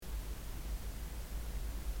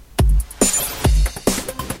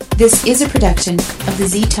This is a production of the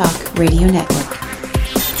Z-Talk Radio Network.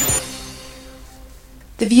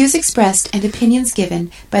 The views expressed and opinions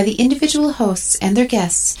given by the individual hosts and their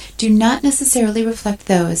guests do not necessarily reflect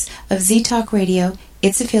those of Z-Talk Radio,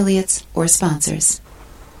 its affiliates, or sponsors.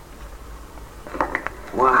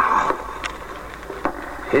 Wow.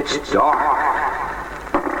 It's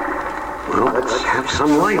dark. Well, let's have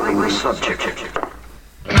some light on the subject.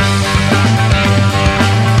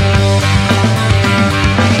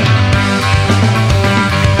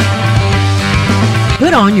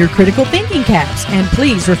 Put on your critical thinking caps and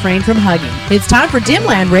please refrain from hugging. It's time for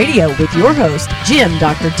Dimland Radio with your host, Jim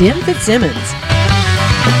Dr. Dim Fitzsimmons.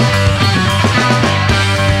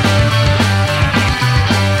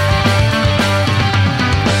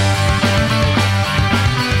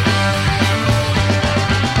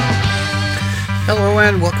 Hello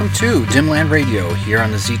and welcome to Dimland Radio here on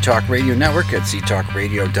the Z-Talk Radio Network at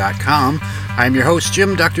ztalkradio.com. I'm your host,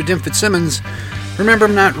 Jim Dr. Dim Fitzsimmons. Remember,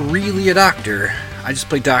 I'm not really a doctor. I just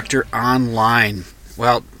play doctor online.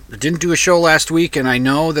 Well, I didn't do a show last week, and I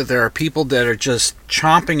know that there are people that are just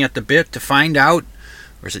chomping at the bit to find out,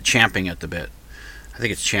 or is it champing at the bit? I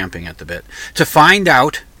think it's champing at the bit, to find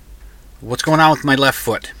out what's going on with my left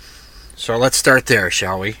foot. So let's start there,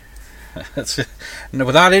 shall we?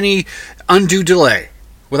 Without any undue delay,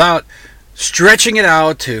 without stretching it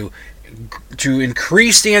out to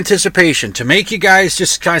increase the anticipation, to make you guys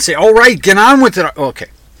just kind of say, all right, get on with it. Okay.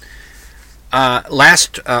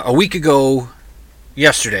 A week ago,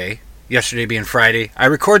 yesterday being Friday, I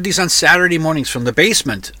record these on Saturday mornings from the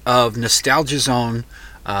basement of Nostalgia Zone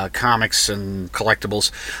Comics and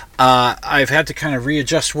Collectibles. I've had to kind of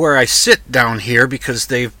readjust where I sit down here because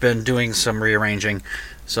they've been doing some rearranging.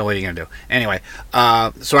 So what are you going to do? Anyway,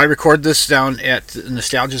 so I record this down at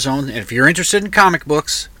Nostalgia Zone. And if you're interested in comic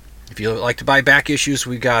books, if you like to buy back issues,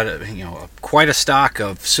 we've got quite a stock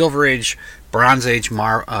of Silver Age, Bronze Age,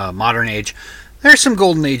 Modern Age. There's some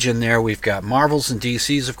Golden Age in there. We've got Marvels and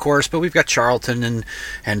DCs, of course, but we've got Charlton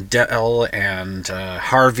and Dell and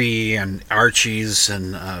Harvey and Archie's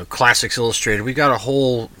and Classics Illustrated. We've got a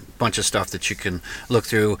whole bunch of stuff that you can look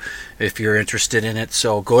through if you're interested in it.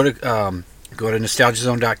 So go to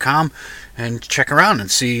nostalgiazone.com and check around and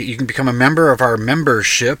see. You can become a member of our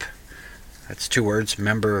membership. That's 2 words,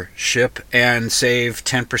 membership, and save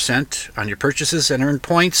 10% on your purchases and earn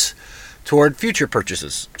points toward future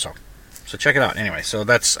purchases. So check it out. Anyway, so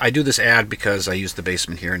I do this ad because I use the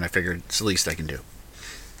basement here, and I figured it's the least I can do.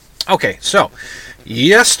 Okay, so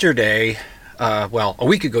yesterday, a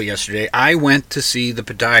week ago yesterday, I went to see the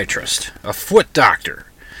podiatrist, a foot doctor,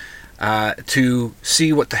 to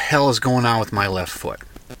see what the hell is going on with my left foot.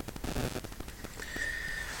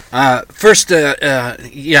 First,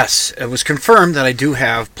 yes, it was confirmed that I do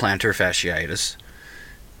have plantar fasciitis.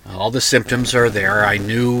 All the symptoms are there. I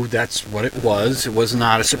knew that's what it was. It was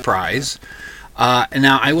not a surprise. And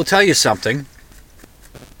now I will tell you something.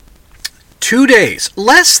 2 days,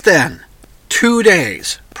 less than 2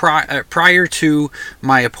 days prior to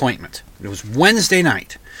my appointment, it was Wednesday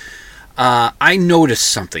night, I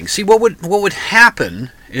noticed something. See, what would happen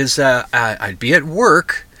is I'd be at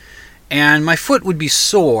work and my foot would be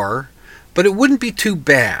sore, but it wouldn't be too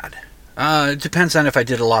bad. It depends on if I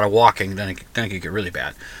did a lot of walking, then it could get really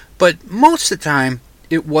bad. But most of the time,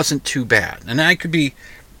 it wasn't too bad. And I could be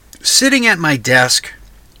sitting at my desk,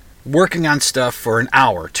 working on stuff for an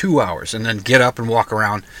hour, 2 hours, and then get up and walk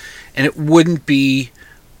around, and it wouldn't be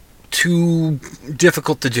too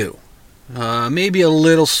difficult to do. Maybe a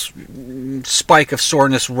little spike of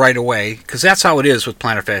soreness right away, because that's how it is with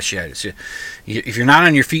plantar fasciitis. If you're not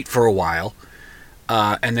on your feet for a while,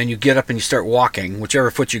 and then you get up and you start walking, whichever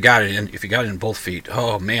foot you got it in. If you got it in both feet,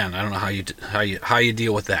 oh man, I don't know how you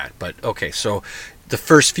deal with that. But okay, so the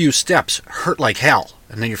first few steps hurt like hell,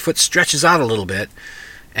 and then your foot stretches out a little bit,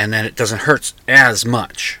 and then it doesn't hurt as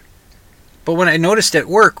much. But what I noticed at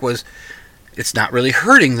work was it's not really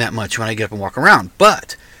hurting that much when I get up and walk around,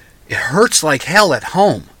 but it hurts like hell at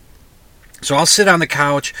home. So I'll sit on the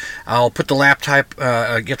couch, I'll put the laptop,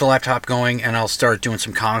 get the laptop going, and I'll start doing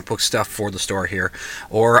some comic book stuff for the store here.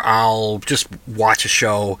 Or I'll just watch a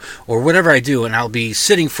show, or whatever I do, and I'll be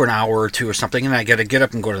sitting for an hour or two or something, and I got to get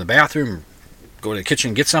up and go to the bathroom, go to the kitchen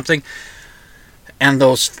and get something. And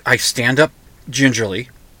I stand up gingerly.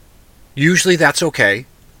 Usually that's okay.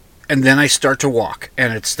 And then I start to walk,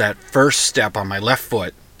 and it's that first step on my left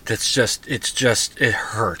foot that's it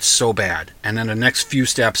hurts so bad. And then the next few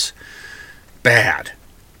steps, bad.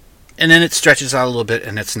 And then it stretches out a little bit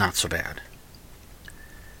and it's not so bad.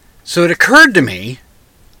 So it occurred to me,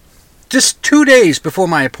 just 2 days before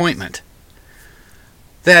my appointment,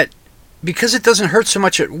 that because it doesn't hurt so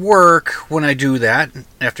much at work when I do that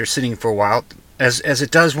after sitting for a while as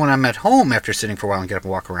it does when I'm at home after sitting for a while and get up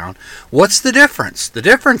and walk around. What's the difference? The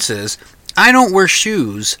difference is I don't wear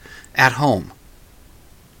shoes at home.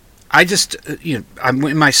 I just, I'm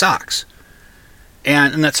in my socks.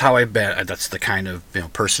 And that's how that's the kind of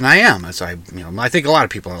person I am. I think a lot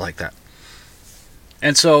of people are like that.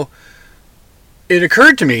 And so it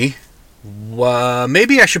occurred to me,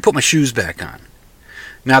 maybe I should put my shoes back on.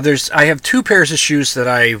 Now I have 2 pairs of shoes that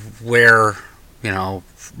I wear,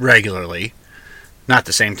 regularly, not at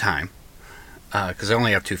the same time, because I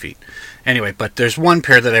only have 2 feet. Anyway, but there's one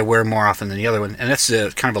pair that I wear more often than the other one, and that's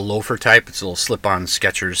kind of a loafer type. It's a little slip-on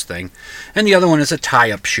Skechers thing, and the other one is a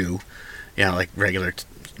tie-up shoe, like regular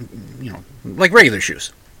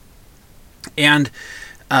shoes. And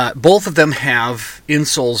both of them have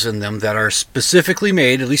insoles in them that are specifically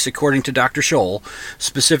made, at least according to Dr. Scholl,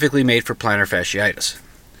 specifically made for plantar fasciitis.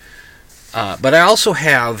 But I also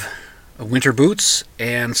have winter boots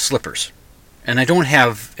and slippers, and I don't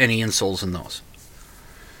have any insoles in those.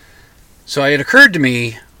 So it occurred to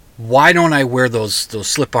me, why don't I wear those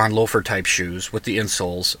slip-on loafer type shoes with the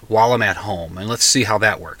insoles while I'm at home, and let's see how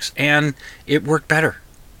that works. And it worked better.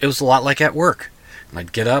 It was a lot like at work.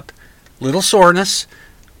 I'd get up, little soreness,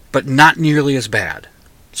 but not nearly as bad.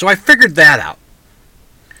 So I figured that out.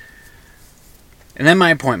 And then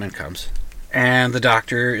my appointment comes, and the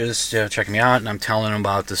doctor is checking me out, and I'm telling him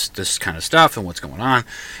about this kind of stuff and what's going on,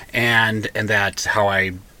 and that's how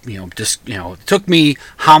I, it took me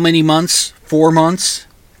how many months? 4 months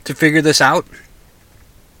to figure this out.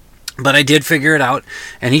 But I did figure it out,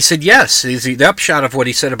 and he said yes. The upshot of what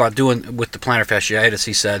he said about doing with the plantar fasciitis,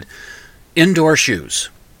 he said, indoor shoes.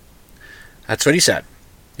 That's what he said.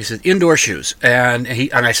 He said, indoor shoes. And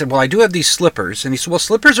I said, well, I do have these slippers. And he said, well,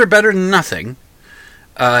 slippers are better than nothing.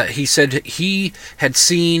 He said he had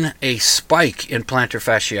seen a spike in plantar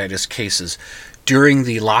fasciitis cases during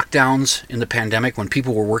the lockdowns in the pandemic when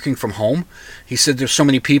people were working from home. He said there's so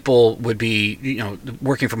many people would be,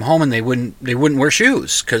 working from home, and they wouldn't wear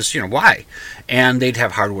shoes because, why? And they'd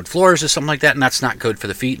have hardwood floors or something like that, and that's not good for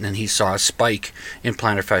the feet. And then he saw a spike in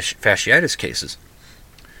plantar fasciitis cases.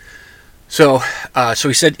 So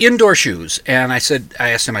he said indoor shoes, and I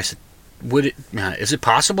asked him, is it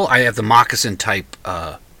possible? I have the moccasin type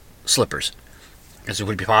slippers. I said,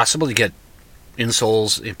 would it be possible to get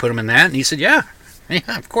insoles and put them in that? And he said, yeah,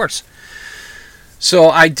 of course. So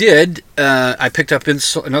I did. I picked up 2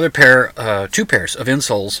 pairs of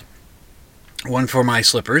insoles, one for my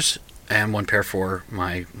slippers and 1 pair for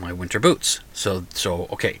my winter boots. So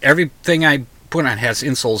okay, everything I put on has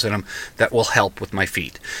insoles in them that will help with my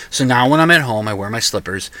feet. So now when I'm at home, I wear my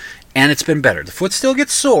slippers, and it's been better. The foot still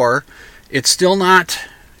gets sore. It's still not,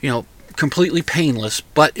 completely painless,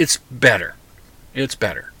 but it's better. It's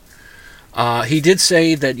better. He did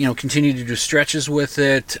say that, continue to do stretches with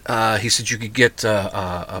it. He said you could get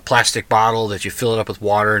a plastic bottle that you fill it up with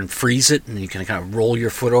water and freeze it, and you can kind of roll your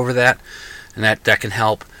foot over that, and that can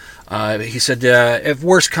help. He said if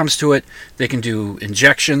worse comes to it, they can do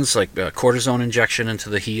injections, like a cortisone injection into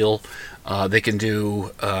the heel. They can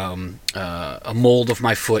do a mold of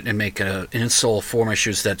my foot and make an insole for my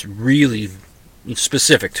shoes that's really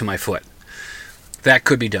specific to my foot. That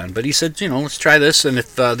could be done. But he said, let's try this, and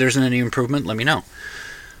if there isn't any improvement, let me know.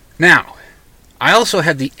 Now, I also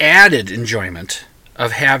had the added enjoyment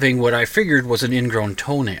of having what I figured was an ingrown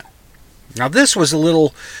toenail. Now, this was a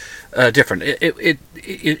little different.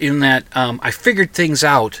 In that I figured things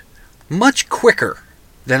out much quicker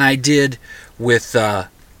than I did with the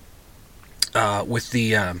plantar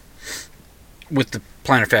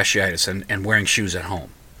fasciitis and wearing shoes at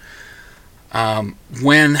home.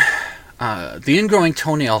 When the ingrowing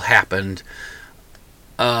toenail happened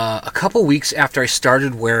a couple weeks after I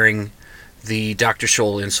started wearing the Dr.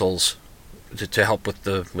 Scholl insoles to help with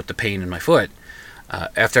the pain in my foot.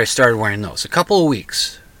 After I started wearing those, a couple of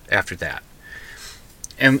weeks after that,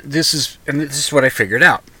 and this is what I figured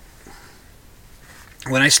out.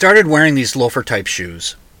 When I started wearing these loafer type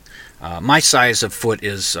shoes, my size of foot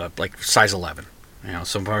is like size 11.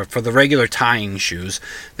 So for the regular tying shoes,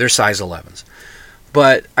 they're size 11s.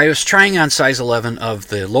 But I was trying on size 11 of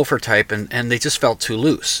the loafer type, and they just felt too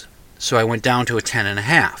loose. So I went down to a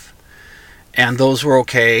 10.5. And those were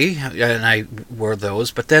okay, and I wore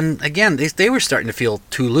those. But then, again, they were starting to feel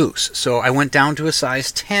too loose. So I went down to a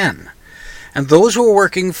size 10. And those were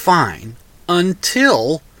working fine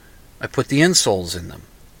until I put the insoles in them.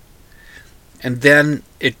 And then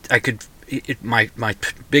my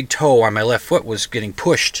big toe on my left foot was getting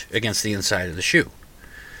pushed against the inside of the shoe.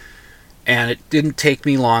 And it didn't take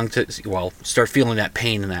me long to, start feeling that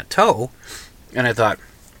pain in that toe. And I thought,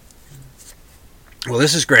 well,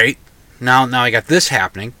 this is great. Now I got this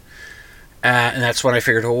happening. And that's when I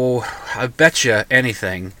figured, oh, I bet you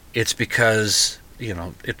anything it's because,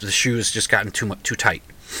 if the shoe's just gotten too tight.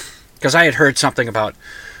 Because I had heard something about,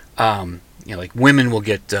 like women will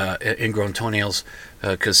get ingrown toenails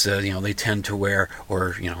because, they tend to wear,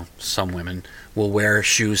 or, some women will wear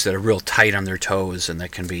shoes that are real tight on their toes, and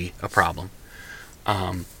that can be a problem.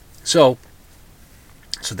 So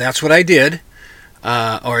that's what I did.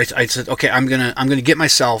 Or I said, okay, I'm gonna get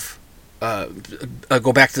myself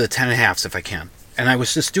go back to the 10.5s if I can. And I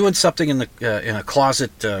was just doing something in a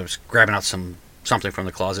closet, grabbing out something from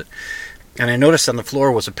the closet, and I noticed on the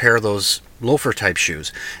floor was a pair of those loafer type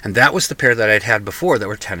shoes, and that was the pair that I'd had before that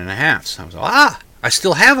were 10.5s. I was like, I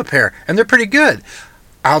still have a pair, and they're pretty good.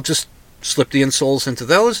 I'll just slip the insoles into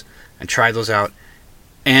those and try those out,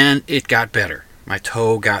 and it got better. My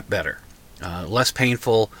toe got better, less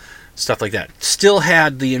painful. Stuff like that. Still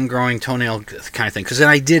had the ingrowing toenail kind of thing, because then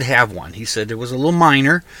I did have one. He said it was a little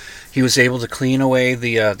minor. He was able to clean away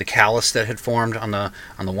the callus that had formed on the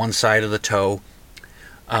one side of the toe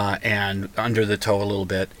and under the toe a little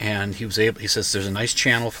bit. And he says there's a nice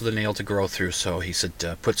channel for the nail to grow through. So he said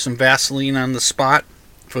put some Vaseline on the spot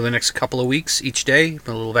for the next couple of weeks each day.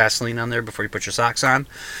 Put a little Vaseline on there before you put your socks on.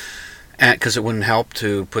 Because it wouldn't help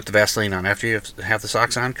to put the Vaseline on after you have the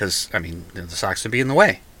socks on, because the socks would be in the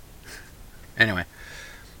way. Anyway,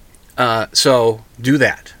 so do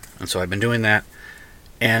that. And so I've been doing that,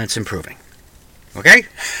 and it's improving. Okay?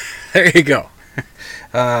 There you go.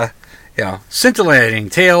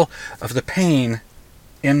 Scintillating tale of the pain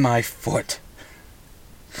in my foot.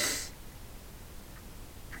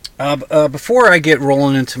 Before I get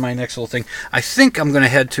rolling into my next little thing, I think I'm going to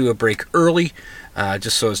head to a break early,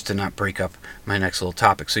 just so as to not break up my next little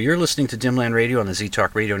topic. So you're listening to Dimland Radio on the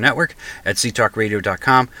Z-Talk Radio Network at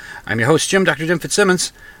ztalkradio.com. I'm your host, Jim, Dr. Jim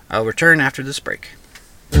Fitzsimmons. I'll return after this break.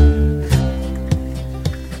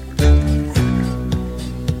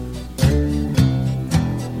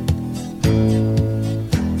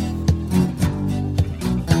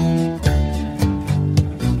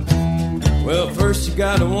 Well, first you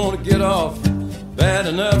gotta want to get off, bad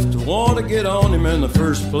enough to want to get on him in the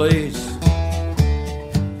first place.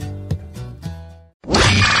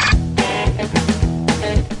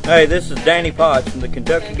 Hey, this is Danny Potts from the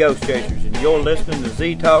Kentucky Ghost Chasers, and you're listening to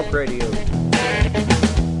Z-Talk Radio.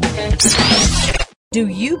 Do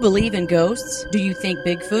you believe in ghosts? Do you think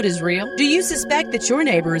Bigfoot is real? Do you suspect that your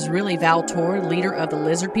neighbor is really Val Tor, leader of the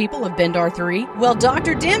lizard people of Bendar 3? Well,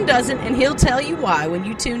 Dr. Dim doesn't, and he'll tell you why when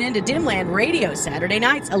you tune in to Dimland Radio Saturday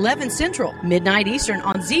nights, 11 Central, midnight Eastern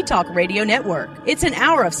on Z-Talk Radio Network. It's an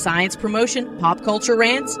hour of science promotion, pop culture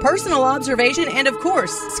rants, personal observation, and of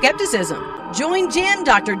course, skepticism. Join Jim,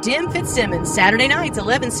 Dr. Dim Fitzsimmons, Saturday nights,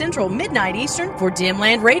 11 Central, midnight Eastern for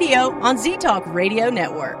Dimland Radio on Z-Talk Radio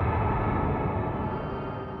Network.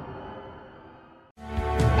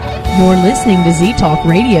 You're listening to Z-Talk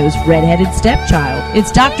Radio's Redheaded Stepchild.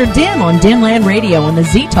 It's Dr. Dim on Dimland Radio on the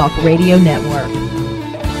Z-Talk Radio Network.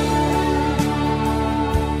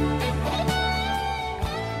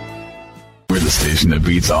 We're the station that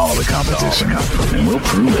beats all the competition, and we'll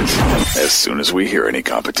prove it as soon as we hear any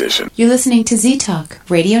competition. You're listening to Z-Talk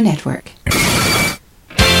Radio Network.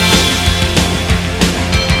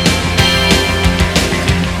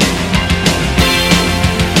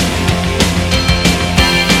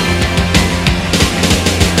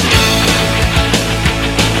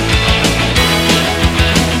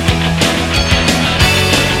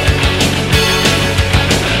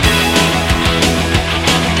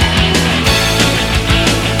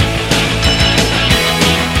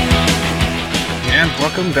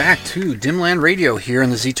 Welcome back to Dimland Radio here on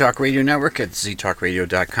the Z-Talk Radio Network at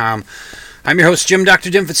ztalkradio.com. I'm your host, Jim, Dr.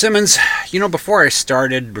 Jim Fitzsimmons. Before I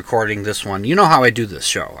started recording this one, you know how I do this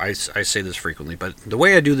show. I say this frequently, but the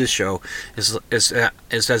way I do this show is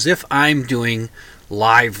as if I'm doing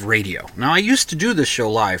live radio. Now, I used to do this show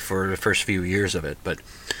live for the first few years of it, but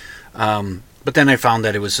then I found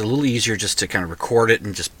that it was a little easier just to kind of record it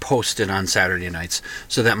and just post it on Saturday nights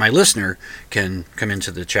so that my listener can come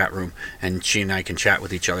into the chat room and she and I can chat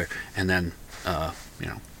with each other and then,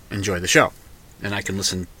 enjoy the show. And I can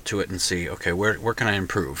listen to it and see, okay, where can I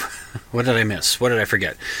improve? What did I miss? What did I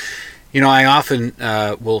forget? I often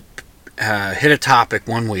will hit a topic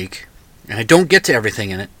one week and I don't get to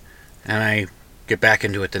everything in it, and I get back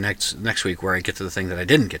into it the next week where I get to the thing that I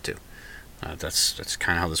didn't get to. That's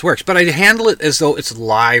kind of how this works. But I handle it as though it's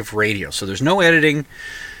live radio. So there's no editing.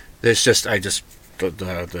 There's just the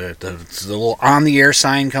little on the air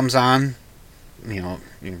sign comes on. You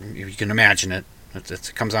can imagine it.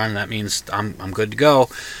 It comes on, and that means I'm good to go,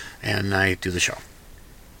 and I do the show.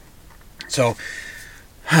 So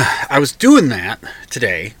I was doing that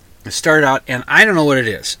today. I started out, and I don't know what it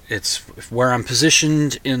is. It's where I'm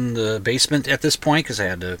positioned in the basement at this point, because I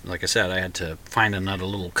had to, like I said, I had to find another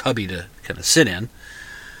little cubby to kind of sit in.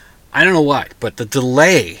 I don't know what, but the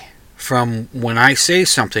delay from when I say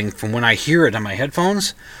something, from when I hear it on my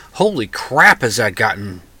headphones, holy crap, has that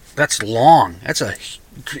gotten, that's long. That's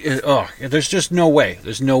there's just no way.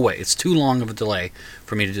 There's no way. It's too long of a delay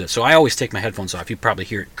for me to do this. So I always take my headphones off. You probably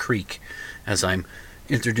hear it creak as I'm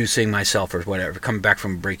introducing myself or whatever. Coming back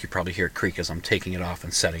from a break, you probably hear it creak as I'm taking it off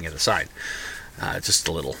and setting it aside. Just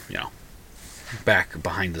a little, back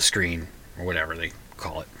behind the screen or whatever they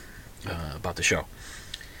call it about the show.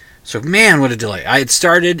 So man, what a delay! I had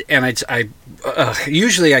started, and I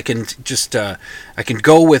usually I can just I can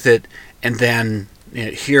go with it and then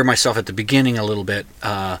hear myself at the beginning a little bit,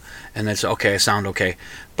 and then say, okay, I sound okay.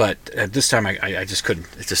 But this time I just couldn't.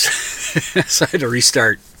 It just so I had to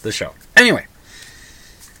restart the show. Anyway.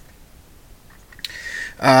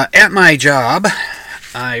 At my job,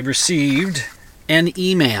 I received an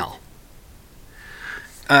email.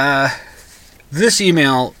 This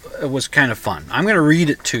email was kind of fun. I'm going to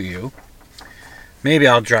read it to you. Maybe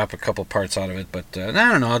I'll drop a couple parts out of it, but I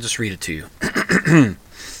don't know. I'll just read it to you.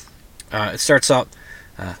 It starts out,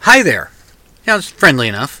 hi there. Yeah, it's friendly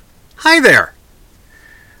enough. Hi there.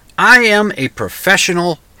 I am a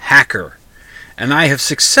professional hacker, and I have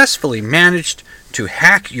successfully managed to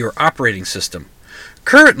hack your operating system.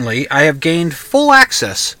 Currently, I have gained full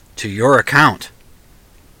access to your account.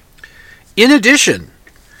 In addition,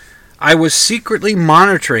 I was secretly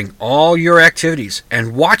monitoring all your activities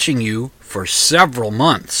and watching you for several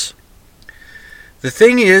months. The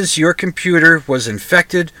thing is, your computer was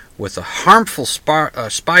infected with a harmful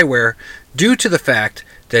spyware due to the fact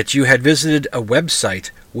that you had visited a website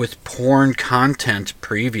with porn content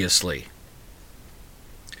previously.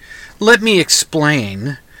 Let me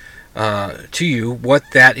explain to you what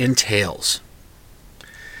that entails.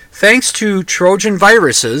 Thanks to Trojan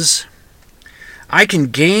viruses, I can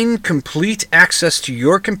gain complete access to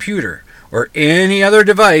your computer or any other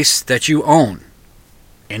device that you own.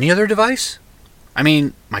 Any other device? I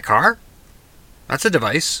mean, my car? That's a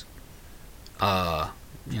device. The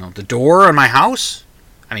door on my house?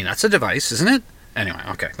 I mean, that's a device, isn't it? Anyway,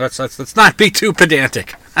 okay, let's not be too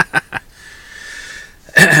pedantic.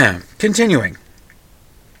 Continuing.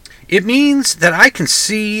 It means that I can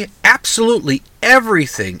see absolutely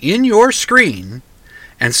everything in your screen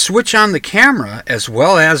and switch on the camera as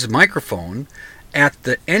well as microphone at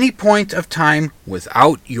any point of time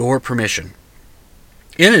without your permission.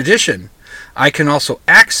 In addition, I can also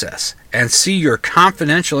access and see your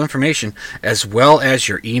confidential information as well as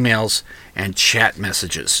your emails and chat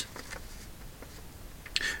messages.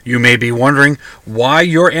 You may be wondering why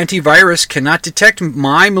your antivirus cannot detect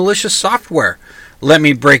my malicious software. Let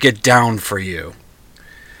me break it down for you.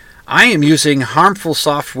 I am using harmful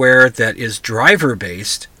software that is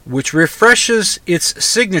driver-based, which refreshes its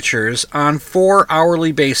signatures on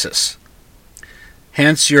 4-hourly basis.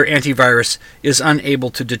 Hence, your antivirus is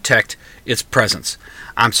unable to detect its presence.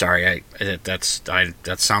 I'm sorry,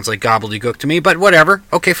 that sounds like gobbledygook to me, but whatever.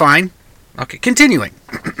 Okay, fine. Okay, continuing.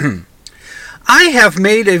 I have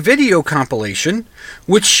made a video compilation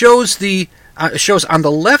which shows on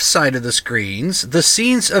the left side of the screens the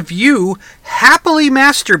scenes of you happily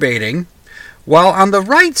masturbating, while on the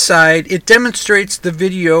right side it demonstrates the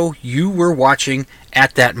video you were watching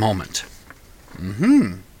at that moment.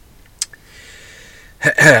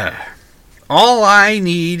 All I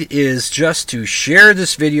need is just to share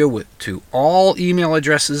this video to all email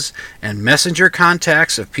addresses and messenger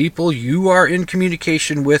contacts of people you are in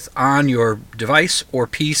communication with on your device or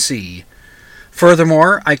PC.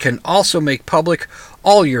 Furthermore, I can also make public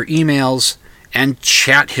all your emails and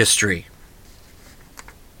chat history.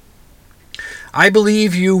 I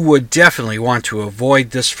believe you would definitely want to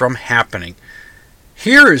avoid this from happening.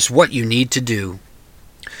 Here is what you need to do.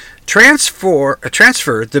 Transfer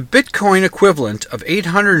the Bitcoin equivalent of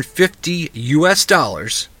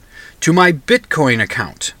 $850 to my Bitcoin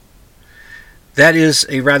account. That is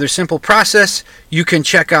a rather simple process you can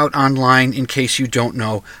check out online in case you don't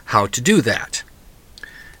know how to do that.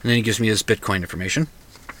 And then he gives me his Bitcoin information,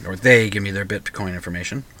 or they give me their Bitcoin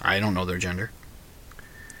information. I don't know their gender.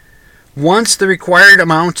 Once the required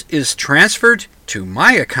amount is transferred to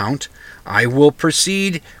my account, I will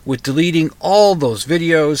proceed with deleting all those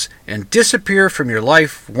videos and disappear from your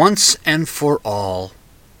life once and for all.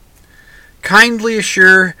 Kindly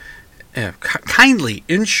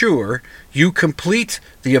ensure you complete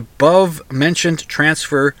the above-mentioned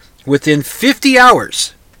transfer within 50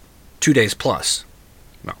 hours, 2 days plus.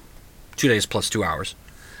 No, 2 days plus 2 hours.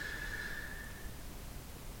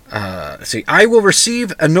 Let's see. I will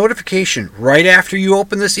receive a notification right after you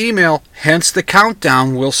open this email, hence the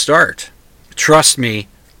countdown will start. Trust me,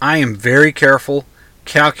 I am very careful,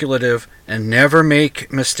 calculative, and never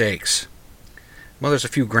make mistakes. Well, there's a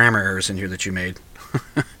few grammar errors in here that you made.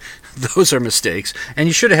 Those are mistakes. And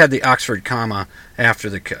you should have had the Oxford comma after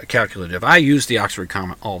the calculative. I use the Oxford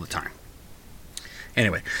comma all the time.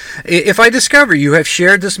 Anyway, if I discover you have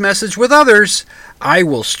shared this message with others, I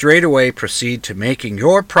will straight away proceed to making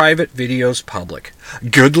your private videos public.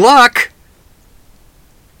 Good luck!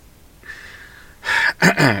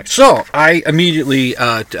 So, I immediately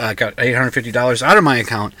got $850 out of my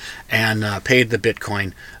account and paid the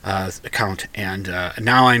Bitcoin account, and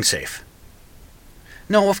now I'm safe.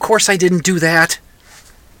 No, of course I didn't do that.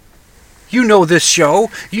 You know this show.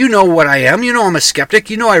 You know what I am. You know I'm a skeptic.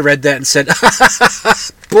 You know I read that and said,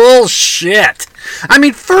 bullshit. I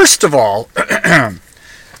mean, first of all,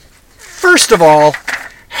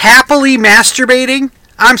 happily masturbating?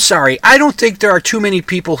 I'm sorry. I don't think there are too many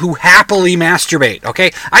people who happily masturbate,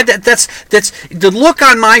 okay? That's the look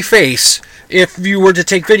on my face, if you were to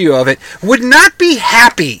take video of it, would not be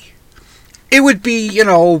happy. It would be,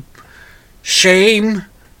 shame,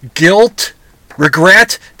 guilt,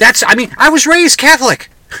 regret. I was raised Catholic.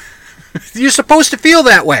 You're supposed to feel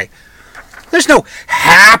that way. There's no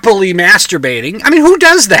happily masturbating. I mean, who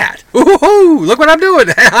does that? Ooh, look what I'm doing.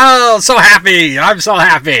 Oh, so happy. I'm so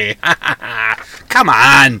happy. Come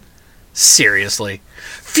on. Seriously.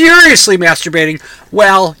 Furiously masturbating.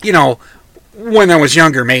 Well, when I was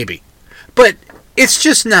younger, maybe. But it's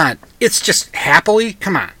just not. It's just happily.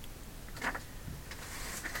 Come on.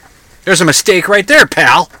 There's a mistake right there,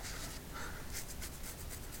 pal.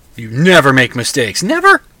 You never make mistakes.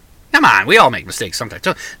 Never? Come on, we all make mistakes sometimes.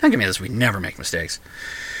 Don't give me this, we never make mistakes.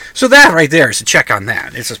 So that right there is a check on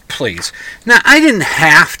that. It's just, please. Now, I didn't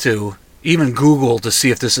have to even Google to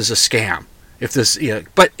see if this is a scam.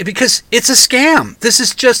 But because it's a scam. This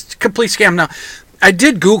is just a complete scam. Now, I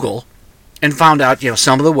did Google and found out,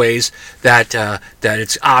 some of the ways that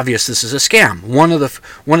it's obvious this is a scam. One of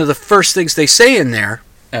the first things they say in there,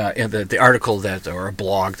 in the article or a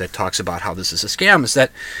blog that talks about how this is a scam, is that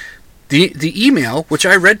the email, which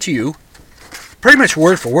I read to you pretty much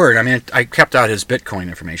word for word. I mean, I kept out his Bitcoin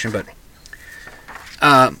information, but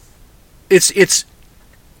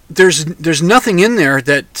there's nothing in there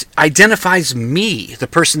that identifies me, the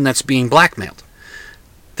person that's being blackmailed.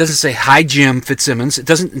 It doesn't say hi Jim Fitzsimmons. It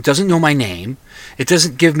doesn't know my name. It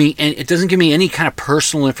doesn't give me any kind of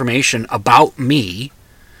personal information about me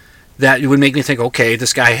that would make me think, okay,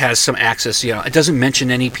 this guy has some access. It doesn't mention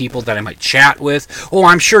any people that I might chat with. Oh,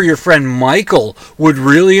 I'm sure your friend Michael would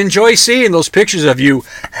really enjoy seeing those pictures of you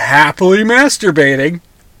happily masturbating.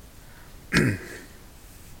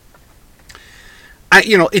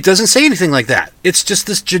 It doesn't say anything like that. It's just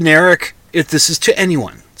this generic, this is to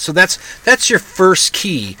anyone. So that's your first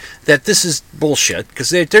key that this is bullshit, because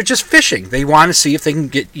they're just fishing. They want to see if they can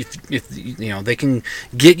get if they can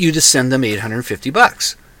get you to send them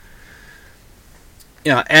 $850.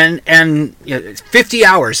 And 50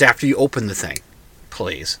 hours after you open the thing,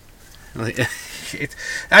 please.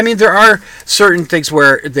 I mean, there are certain things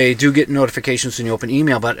where they do get notifications when you open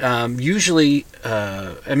email, but usually,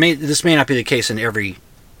 this may not be the case in every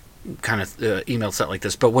kind of email set like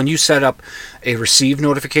this, but when you set up a receive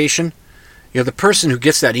notification, the person who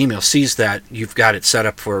gets that email sees that you've got it set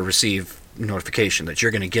up for a receive notification, that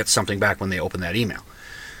you're going to get something back when they open that email.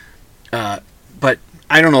 But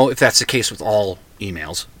I don't know if that's the case with all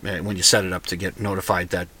emails when you set it up to get notified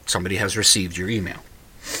that somebody has received your email.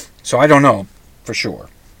 So I don't know for sure.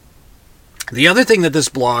 The other thing that this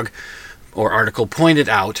blog or article pointed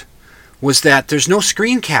out was that there's no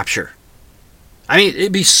screen capture. I mean,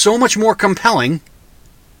 it'd be so much more compelling,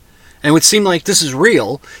 and it would seem like this is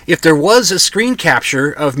real, if there was a screen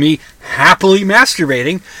capture of me happily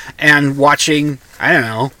masturbating and watching, I don't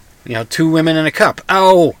know, two women in a cup.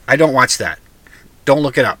 Oh, I don't watch that. Don't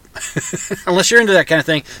look it up. Unless you're into that kind of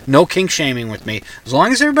thing, no kink shaming with me. As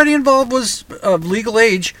long as everybody involved was of legal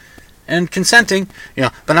age and consenting,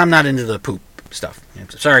 but I'm not into the poop stuff.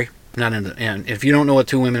 Sorry, not into. And if you don't know what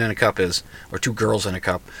two women in a cup is, or two girls in a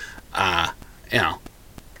cup, but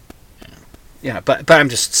I'm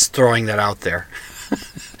just throwing that out there.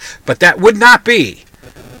 But that would not be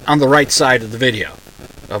on the right side of the video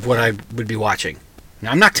of what I would be watching.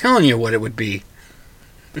 Now, I'm not telling you what it would be.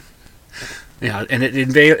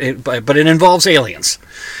 And but it involves aliens.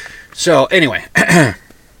 So anyway,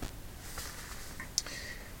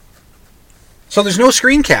 so there's no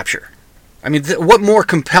screen capture. I mean, what more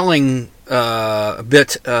compelling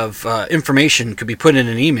bit of information could be put in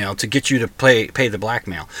an email to get you to pay the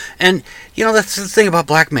blackmail. And, that's the thing about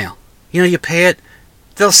blackmail. You pay it,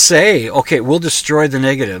 they'll say, okay, we'll destroy the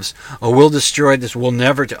negatives, or we'll destroy this, we'll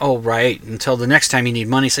never, oh, right, until the next time you need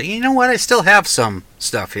money, say, you know what, I still have some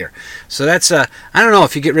stuff here. So that's, I don't know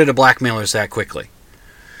if you get rid of blackmailers that quickly.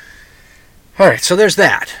 All right, so there's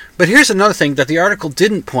that. But here's another thing that the article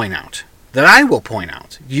didn't point out, that I will point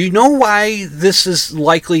out. You know why this is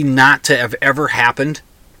likely not to have ever happened?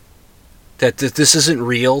 That this isn't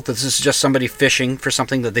real? That this is just somebody fishing for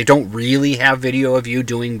something, that they don't really have video of you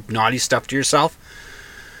doing naughty stuff to yourself?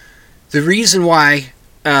 The reason why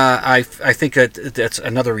I think that's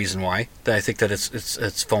another reason why that I think that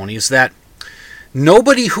it's phony is that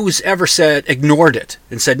nobody who's ever ignored it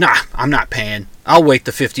and said, nah, I'm not paying, I'll wait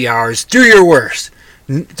the 50 hours, do your worst.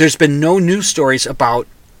 There's been no news stories about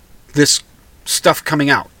this stuff coming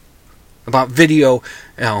out, about video.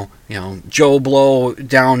 Joe Blow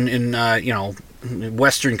down in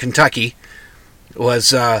western Kentucky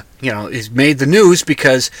was he's made the news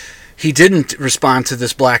because he didn't respond to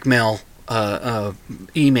this blackmail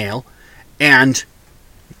email, and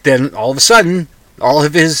then all of a sudden, all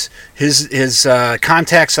of his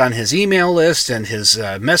contacts on his email list and his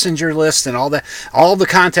messenger list and all the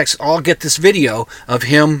contacts all get this video of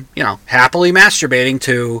him, happily masturbating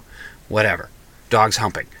to whatever, dogs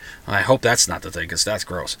humping. And I hope that's not the thing, because that's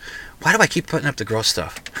gross. Why do I keep putting up the gross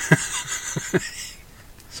stuff?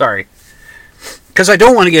 Sorry. Because I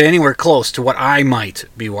don't want to get anywhere close to what I might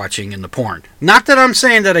be watching in the porn. Not that I'm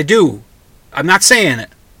saying that I do. I'm not saying it.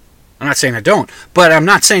 I'm not saying I don't. But I'm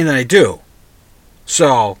not saying that I do.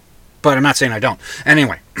 So, but I'm not saying I don't.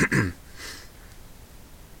 Anyway.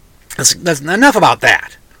 that's enough about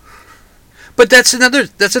that. But that's another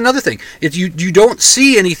thing. If you don't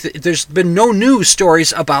see anything, there's been no news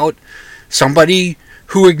stories about somebody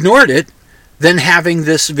who ignored it, then having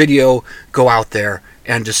this video go out there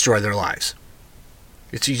and destroy their lives.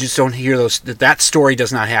 You just don't hear those. That story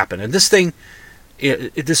does not happen. And this thing,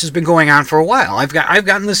 this has been going on for a while. I've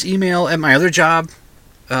gotten this email at my other job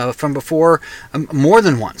from before more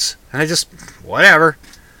than once, and I just whatever.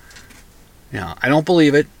 I don't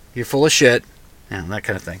believe it. You're full of shit. That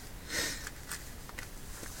kind of thing.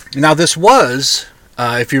 Now this was,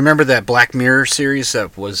 if you remember that Black Mirror series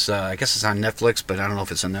that was, I guess it's on Netflix, but I don't know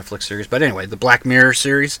if it's a Netflix series. But anyway, the Black Mirror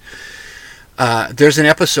series. There's an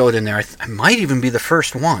episode in there. It might even be the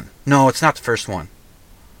first one. No, it's not the first one.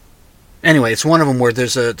 Anyway, it's one of them where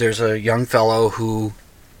there's a young fellow who,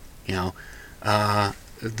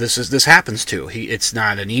 this happens to. It's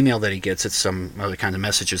not an email that he gets. It's some other kind of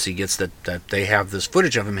messages he gets that they have this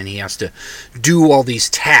footage of him, and he has to do all these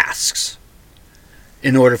tasks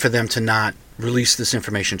in order for them to not release this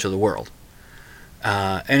information to the world.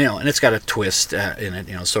 And it's got a twist in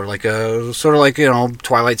it, sort of like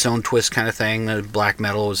Twilight Zone twist kind of thing. The black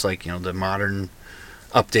metal was like the modern,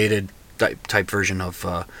 updated type version of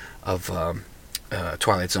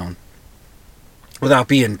Twilight Zone, without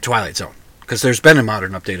being Twilight Zone, because there's been a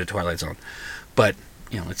modern, updated Twilight Zone, but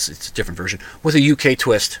it's a different version with a UK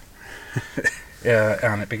twist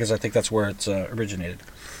on it, because I think that's where it's originated.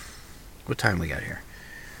 What time we got here?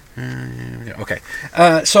 Okay.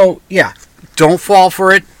 So, yeah. Don't fall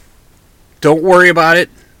for it. Don't worry about it.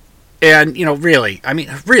 And, really,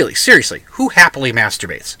 seriously, who happily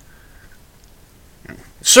masturbates?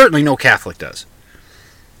 Certainly no Catholic does.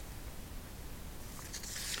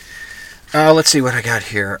 Let's see what I got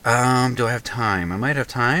here. Do I have time? I might have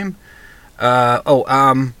time. Hang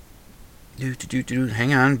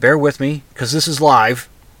on. Bear with me, because this is live.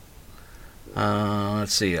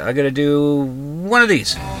 Let's see. I gotta do one of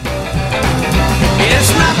these.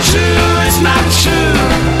 It's not true,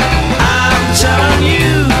 I'm telling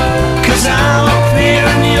you, 'cause I'm up here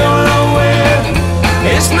and you're nowhere.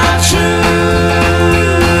 It's not true,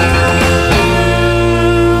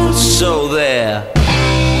 so there.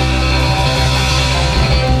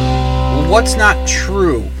 What's not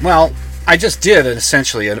true? Well, I just did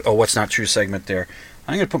essentially a What's Not True segment there.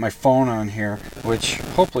 I'm going to put my phone on here, which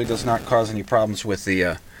hopefully does not cause any problems with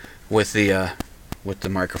the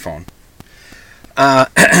microphone. A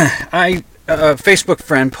Facebook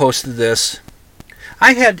friend posted this.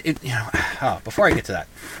 I had, before I get to that,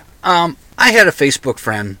 I had a Facebook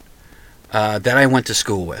friend that I went to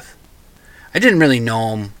school with. I didn't really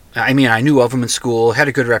know him. I mean, I knew of him in school, had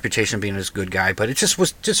a good reputation of being a good guy, but it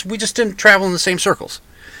we just didn't travel in the same circles.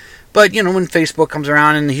 But, when Facebook comes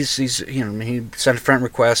around and he sent a friend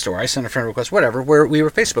request, or I sent a friend request, whatever, where we were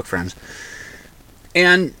Facebook friends.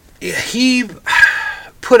 And he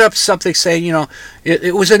put up something saying,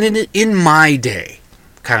 it was an in my day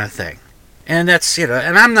kind of thing. And that's,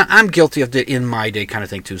 and I'm guilty of the in my day kind of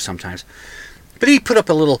thing too sometimes. But he put up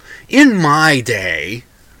a little, in my day,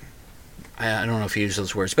 I don't know if he used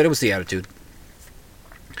those words, but it was the attitude.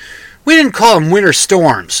 We didn't call them winter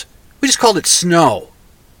storms. We just called it snow.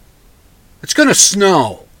 It's going to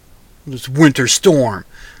snow. This winter storm.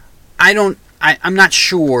 I'm not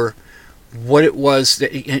sure what it was.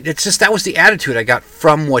 That was the attitude I got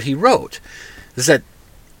from what he wrote. Is that,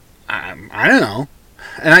 I don't know.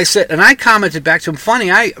 And I commented back to him,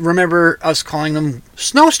 funny, I remember us calling them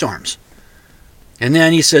snowstorms. And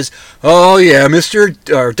then he says, oh yeah,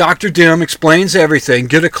 Dr. Dim explains everything,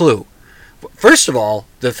 get a clue. First of all,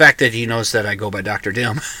 the fact that he knows that I go by Dr.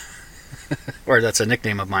 Dim, or that's a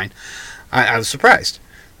nickname of mine, I was surprised.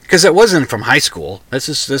 Because it wasn't from high school.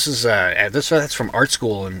 That's from art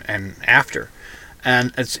school and after.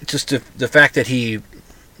 And it's just the fact that he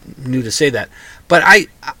knew to say that. But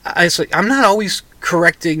I'm not always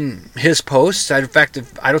correcting his posts. In fact,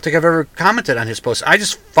 I don't think I've ever commented on his posts. I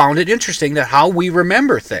just found it interesting that how we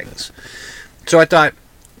remember things. So I thought,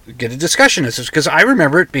 get a discussion. This is because I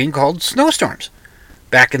remember it being called snowstorms.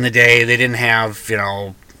 Back in the day, they didn't have,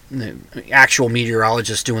 actual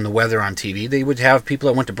meteorologists doing the weather on TV. They would have people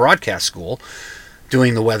that went to broadcast school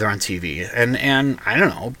doing the weather on TV. And I don't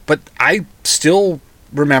know, but I still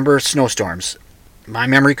remember snowstorms. My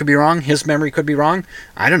memory could be wrong. His memory could be wrong.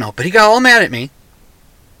 I don't know. But he got all mad at me.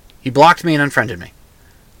 He blocked me and unfriended me.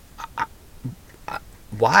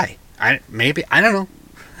 Why? I don't know.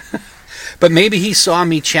 But maybe he saw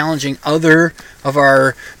me challenging other of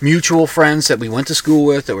our mutual friends that we went to school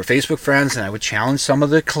with, that were Facebook friends, and I would challenge some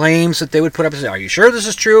of the claims that they would put up and say, are you sure this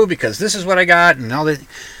is true? Because this is what I got. And now that,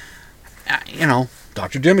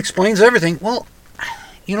 Dr. Dim explains everything. Well,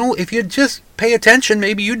 if you'd just pay attention,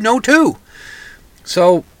 maybe you'd know too.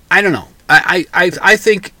 So, I don't know. I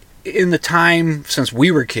think in the time since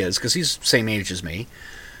we were kids, because he's the same age as me,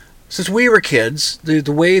 since we were kids, the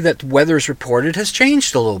way that the weather is reported has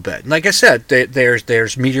changed a little bit. Like I said,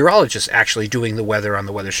 there's meteorologists actually doing the weather on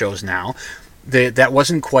the weather shows now. That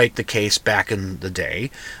wasn't quite the case back in the day.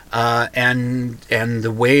 And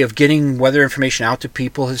the way of getting weather information out to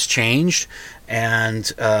people has changed. And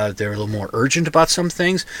they're a little more urgent about some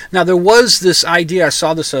things. Now, there was this idea, I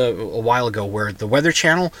saw this a while ago, where the Weather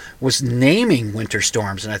Channel was naming winter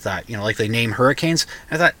storms. And I thought, like they name hurricanes.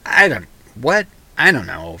 I thought, I don't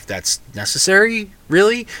know if that's necessary,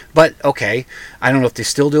 really. But, okay, I don't know if they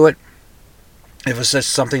still do it. It was just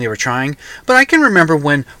something they were trying. But I can remember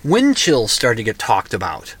when wind chills started to get talked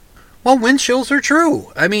about. Well, wind chills are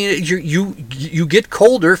true. I mean, you get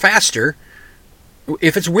colder faster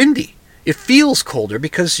if it's windy. It feels colder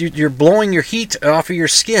because you're blowing your heat off of your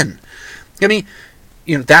skin. I mean,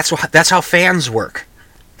 that's how fans work.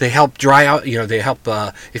 They help dry out. They help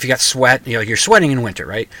if you got sweat. You're sweating in winter,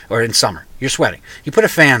 right? Or in summer, you're sweating. You put a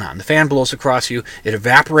fan on. The fan blows across you. It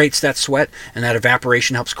evaporates that sweat, and that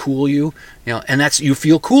evaporation helps cool you. And you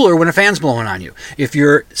feel cooler when a fan's blowing on you. If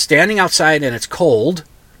you're standing outside and it's cold,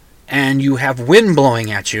 and you have wind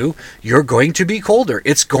blowing at you, you're going to be colder.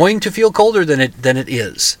 It's going to feel colder than it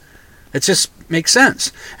is. It just makes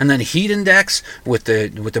sense. And then heat index with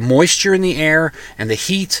the moisture in the air and the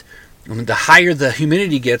heat, the higher the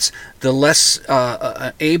humidity gets, the less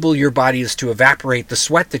able your body is to evaporate the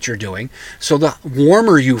sweat that you're doing. So the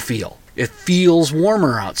warmer you feel. It feels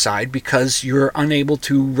warmer outside because you're unable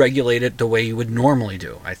to regulate it the way you would normally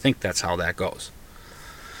do. I think that's how that goes.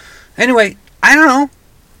 Anyway, I don't know.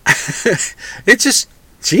 It's just,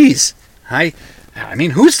 geez. I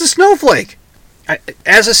mean, who's the snowflake?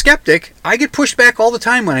 As a skeptic, I get pushed back all the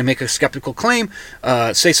time when I make a skeptical claim,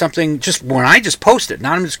 say something just when I just post it.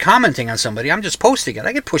 Not I'm just commenting on somebody, I'm just posting it.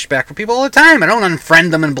 I get pushed back from people all the time. I don't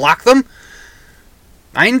unfriend them and block them.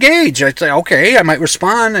 I engage. I say, okay, I might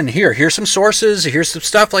respond, and here's some sources, here's some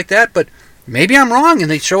stuff like that, but maybe I'm wrong,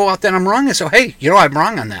 and they show out that I'm wrong, and so, hey, I'm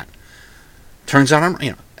wrong on that. Turns out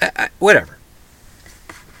I'm, whatever.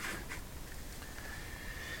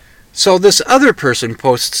 So this other person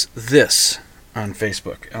posts this on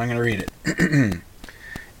Facebook, and I'm going to read it.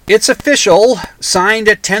 It's official, signed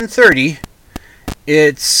at 10:30.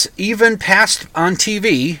 It's even passed on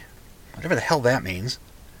TV, whatever the hell that means.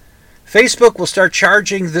 Facebook will start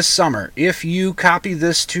charging this summer. If you copy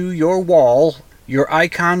this to your wall, your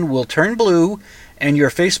icon will turn blue, and your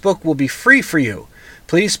Facebook will be free for you.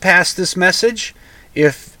 Please pass this message.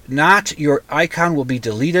 If not, your icon will be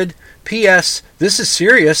deleted. P.S. This is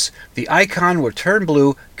serious. The icon will turn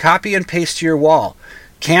blue. Copy and paste to your wall.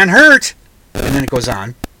 Can't hurt. And then it goes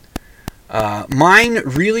on. Mine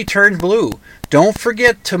really turned blue. Don't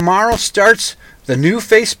forget, tomorrow starts the new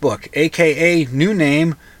Facebook, aka new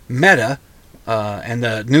name, Meta. and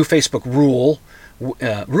the new Facebook rule,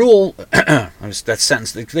 that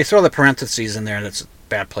sentence, they throw the parentheses in there, that's a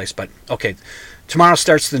bad place, but okay. Tomorrow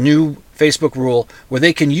starts the new Facebook rule where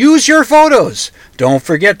they can use your photos. Don't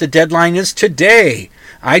forget the deadline is today.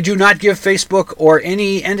 I do not give Facebook or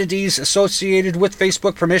any entities associated with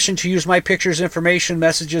Facebook permission to use my pictures, information,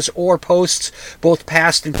 messages, or posts, both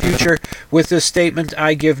past and future. With this statement,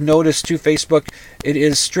 I give notice to Facebook. It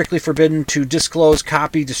is strictly forbidden to disclose,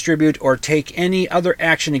 copy, distribute, or take any other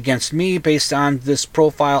action against me based on this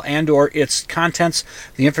profile and or its contents.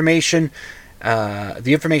 The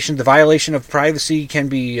violation of privacy can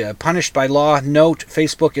be punished by law. Note,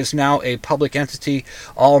 Facebook is now a public entity.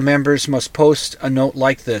 All members must post a note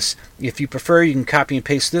like this. If you prefer, you can copy and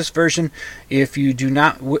paste this version. If you do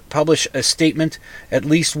not publish a statement at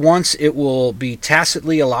least once, it will be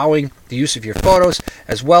tacitly allowing the use of your photos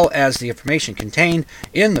as well as the information contained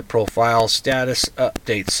in the profile status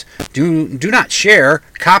updates. Do not share,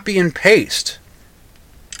 copy and paste.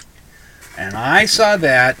 And I saw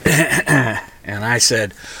that and I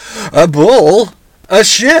said, a bull, a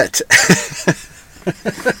shit.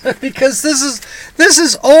 Because this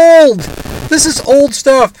is old. This is old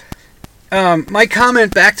stuff. My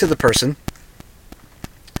comment back to the person,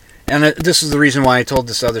 and this is the reason why I told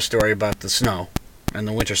this other story about the snow and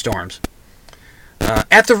the winter storms.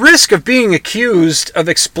 At the risk of being accused of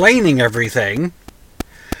explaining everything,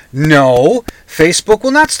 no, Facebook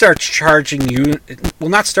will not start charging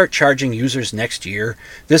users next year.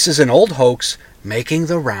 This is an old hoax making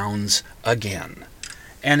the rounds again.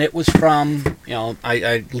 And it was from,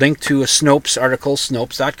 I linked to a Snopes article,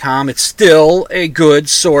 Snopes.com. It's still a good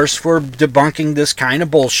source for debunking this kind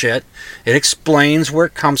of bullshit. It explains where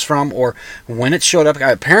it comes from or when it showed up.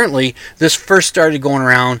 Apparently, this first started going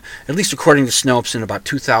around, at least according to Snopes, in about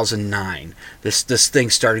 2009. This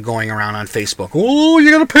thing started going around on Facebook. Oh,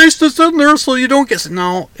 you gotta paste this in there so you don't get...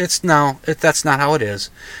 No, that's not how it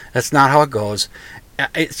is. That's not how it goes.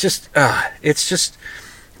 It's just...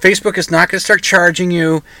 Facebook is not going to start charging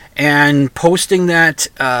you and posting that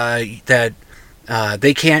they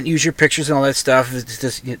can't use your pictures and all that stuff.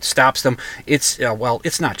 It stops them. It's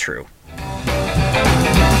not true.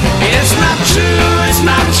 It's not true, it's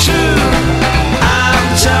not true.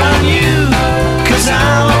 I'm telling you, 'cause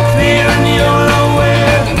I'm up here and you're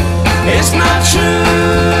nowhere. It's not true.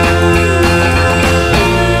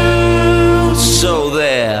 So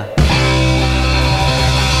there.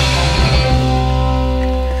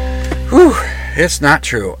 Whew, it's not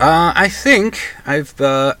true. I think I've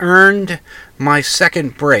earned my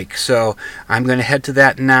second break, so I'm going to head to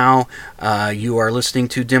that now. You are listening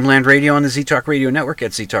to Dimland Radio on the Z-Talk Radio Network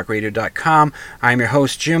at ztalkradio.com. I'm your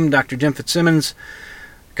host, Jim, Dr. Dim Fitzsimmons.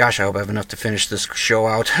 Gosh, I hope I have enough to finish this show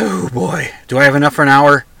out. Oh, boy. Do I have enough for an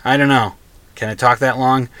hour? I don't know. Can I talk that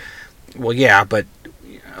long? Well, yeah, but...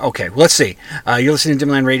 Okay, let's see. You're listening to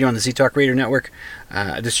Dimland Radio on the Z-Talk Radio Network.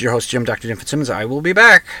 This is your host, Jim, Dr. Dim Fitzsimmons. I will be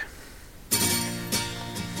back.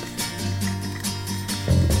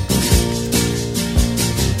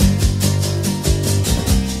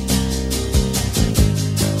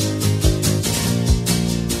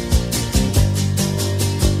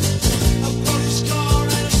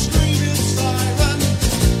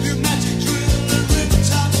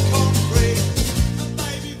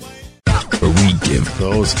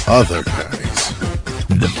 Those other guys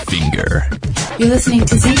the finger. You're listening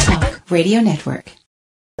to Z-Talk Radio Network.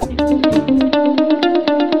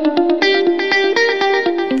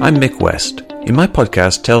 I'm Mick West. In my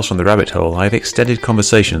podcast, Tales from the Rabbit Hole, I have extended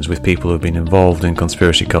conversations with people who have been involved in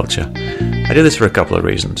conspiracy culture. I do this for a couple of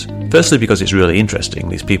reasons. Firstly, because it's really interesting.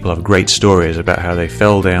 These people have great stories about how they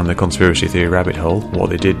fell down the conspiracy theory rabbit hole, what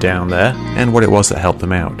they did down there, and what it was that helped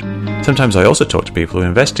them out. Sometimes I also talk to people who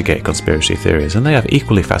investigate conspiracy theories, and they have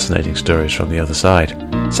equally fascinating stories from the other side.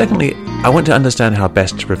 Secondly, I want to understand how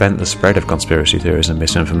best to prevent the spread of conspiracy theories and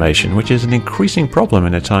misinformation, which is an increasing problem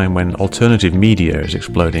in a time when alternative media is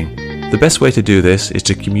exploding. The best way to do this is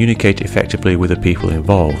to communicate effectively with the people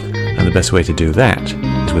involved, and the best way to do that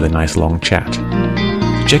is with a nice long chat.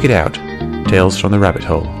 Check it out, Tales from the Rabbit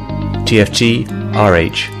Hole, tfgrh.com.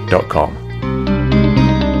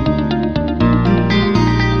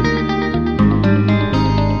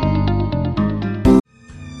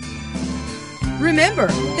 Remember,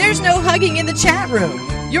 there's no hugging in the chat room.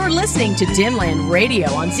 You're listening to Dimland Radio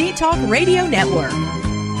on Z-Talk Radio Network.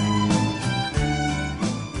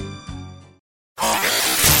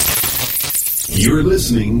 You're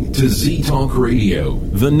listening to Z-Talk Radio,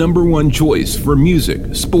 the number one choice for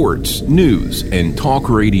music, sports, news, and talk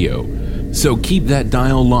radio. So keep that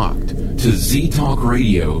dial locked to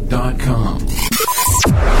ztalkradio.com.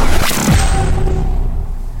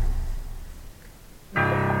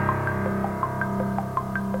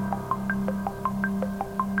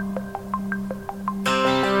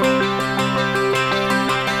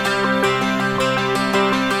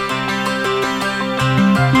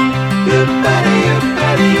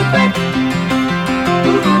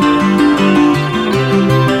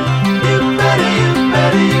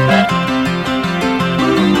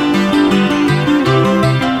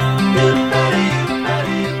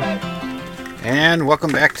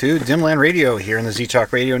 welcome back to Dimland Radio here on the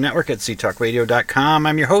Z-Talk Radio Network at ztalkradio.com.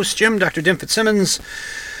 I'm your host, Jim, Dr. Dim Fitzsimmons.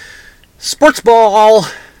 Sports ball.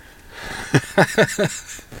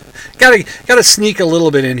 Gotta sneak a little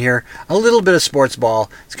bit in here. A little bit of sports ball.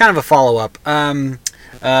 It's kind of a follow-up.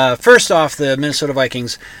 First off, the Minnesota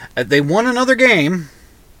Vikings, they won another game.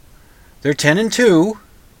 They're 10-2.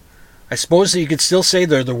 I suppose that you could still say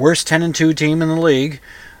they're the worst 10-2 team in the league,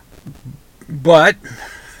 but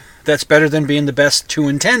that's better than being the best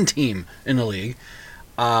 2-10 team in the league.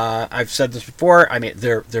 I've said this before. I mean,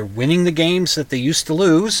 they're winning the games that they used to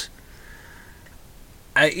lose.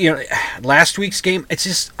 Last week's game, I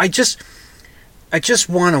just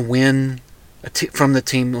want to win from the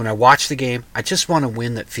team. When I watch the game, I just want to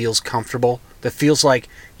win that feels comfortable. That feels like,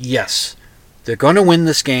 yes, they're going to win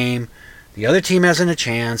this game. The other team hasn't a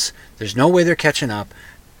chance. There's no way they're catching up.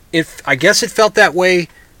 I guess it felt that way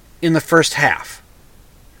in the first half.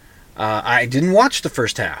 I didn't watch the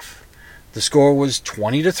first half. The score was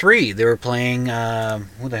 20-3. They were playing,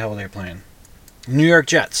 who the hell were they playing? New York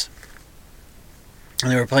Jets.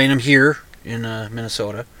 And they were playing them here in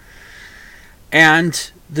Minnesota.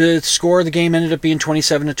 And the score of the game ended up being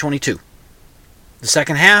 27-22. The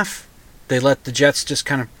second half, they let the Jets just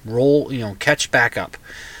kind of roll, catch back up.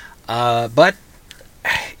 But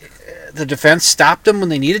the defense stopped them when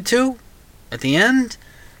they needed to at the end,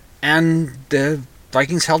 and the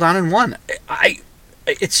Vikings held on and won.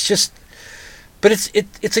 It's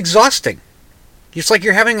exhausting. It's like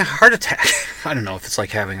you're having a heart attack. I don't know if it's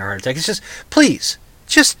like having a heart attack. It's just, please,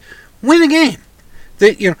 just win a game.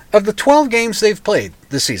 Of the 12 games they've played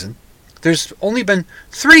this season, there's only been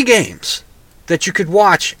 3 games that you could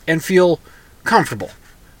watch and feel comfortable.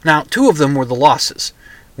 Now, 2 of them were the losses.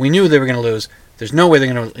 We knew they were going to lose. There's no way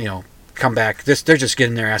they're going to, come back. They're just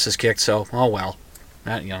getting their asses kicked. So, oh well.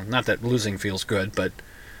 Not that losing feels good, but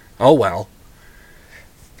oh well.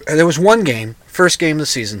 There was one game, first game of the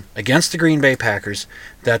season, against the Green Bay Packers,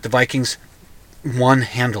 that the Vikings won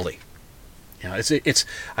handily.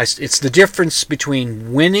 It's the difference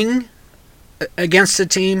between winning against a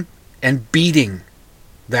team and beating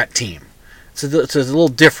that team. It's a little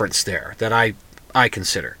difference there that I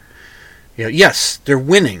consider. Yes, they're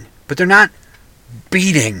winning, but they're not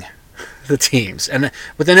beating the teams, and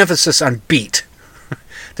with an emphasis on beat.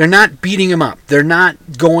 They're not beating them up. They're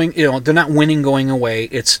not going. They're not winning going away.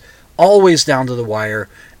 It's always down to the wire,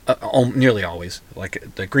 nearly always. Like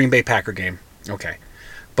the Green Bay Packer game, okay,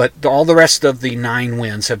 but all the rest of the 9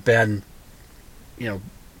 wins have been,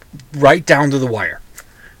 right down to the wire.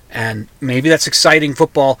 And maybe that's exciting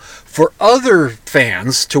football for other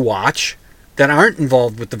fans to watch that aren't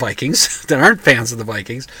involved with the Vikings, that aren't fans of the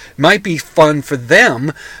Vikings. It might be fun for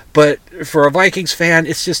them, but for a Vikings fan,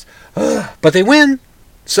 it's just, but they win.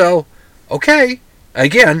 So, okay.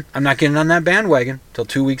 Again, I'm not getting on that bandwagon till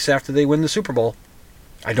 2 weeks after they win the Super Bowl.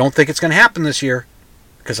 I don't think it's going to happen this year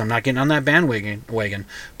because I'm not getting on that bandwagon.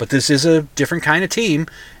 But this is a different kind of team.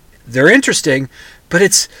 They're interesting, but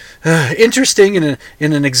it's interesting in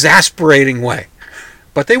an exasperating way.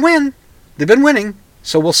 But they win. They've been winning.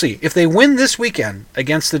 So we'll see. If they win this weekend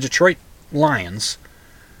against the Detroit Lions,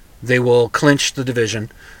 they will clinch the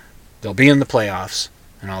division. They'll be in the playoffs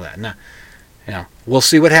and all that. Now, we'll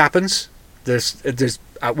see what happens. We'll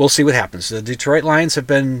see what happens. The Detroit Lions they've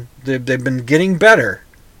been getting better,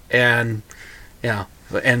 and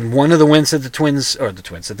and one of the wins that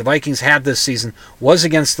the Vikings had this season was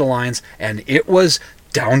against the Lions, and it was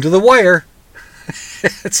down to the wire.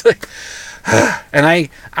 It's like. And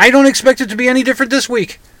I don't expect it to be any different this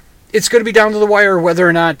week. It's going to be down to the wire whether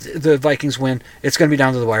or not the Vikings win. It's going to be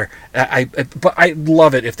down to the wire. But I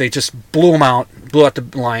love it if they just blew out the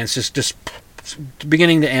Lions, just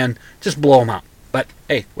beginning to end, just blow them out. But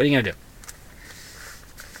hey, what are you going to do?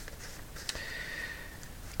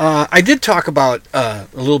 I did talk about a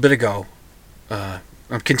little bit ago.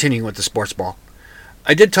 I'm continuing with the sports ball.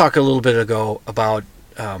 I did talk a little bit ago about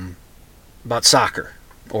soccer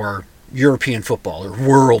or European football or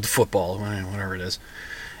world football, whatever it is,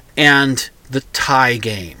 and the tie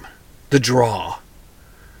game, the draw.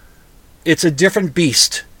 It's a different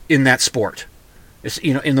beast in that sport. It's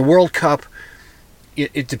in the World Cup.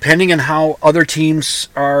 It depending on how other teams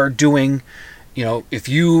are doing, if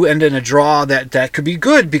you end in a draw, that could be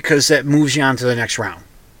good because that moves you on to the next round.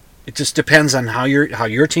 It just depends on how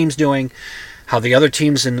your team's doing, how the other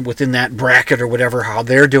teams within that bracket or whatever, how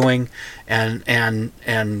they're doing, and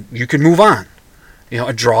you can move on.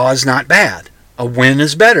 A draw is not bad. A win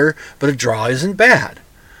is better, but a draw isn't bad.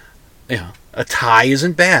 A tie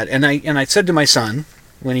isn't bad. And I said to my son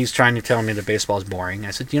when he's trying to tell me that baseball is boring,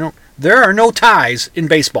 I said, there are no ties in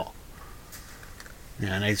baseball.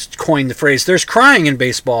 And I coined the phrase, there's crying in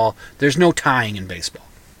baseball, there's no tying in baseball.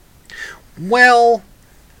 Well,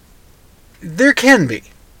 there can be.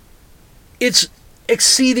 It's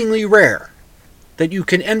exceedingly rare that you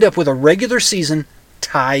can end up with a regular season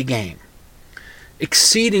tie game.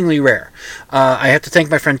 Exceedingly rare. I have to thank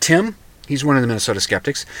my friend Tim. He's one of the Minnesota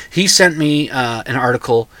Skeptics. He sent me an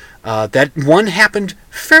article that one happened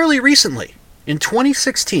fairly recently. In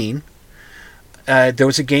 2016, there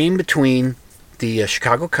was a game between the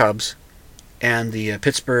Chicago Cubs and the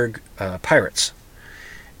Pittsburgh Pirates.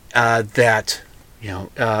 That,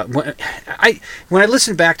 when I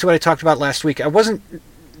listened back to what I talked about last week, I wasn't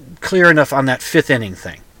clear enough on that fifth inning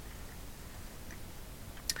thing.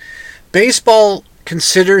 Baseball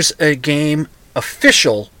considers a game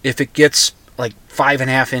official if it gets like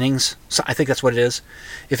 5.5 innings. So I think that's what it is.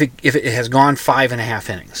 If it has gone 5.5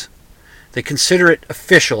 innings, they consider it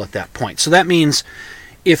official at that point. So that means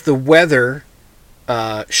if the weather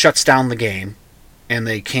shuts down the game and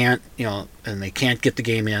they can't get the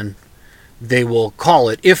game in, they will call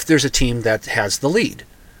it if there's a team that has the lead,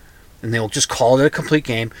 and they'll just call it a complete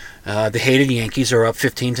game. The hated Yankees are up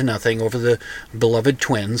 15-0 over the beloved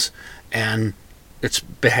Twins, and it's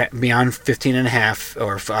beyond 15.5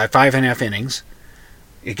 or 5.5 innings.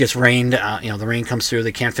 It gets rained. The rain comes through.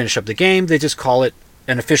 They can't finish up the game. They just call it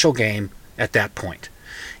an official game at that point.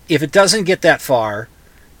 If it doesn't get that far,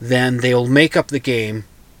 then they'll make up the game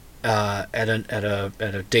at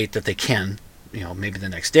a date that they can, maybe the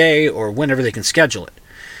next day or whenever they can schedule it.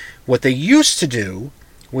 What they used to do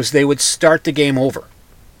was they would start the game over.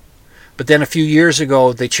 But then a few years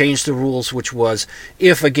ago, they changed the rules, which was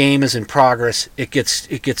if a game is in progress, it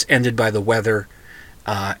gets ended by the weather,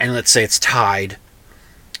 and let's say it's tied,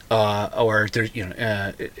 or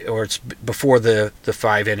it's before the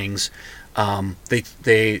 5 innings.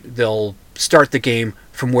 They'll start the game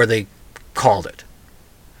from where they called it.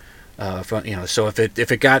 So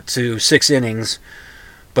if it got to 6 innings,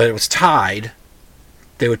 but it was tied,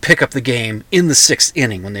 they would pick up the game in the 6th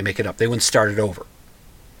inning when they make it up. They wouldn't start it over.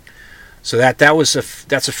 So that's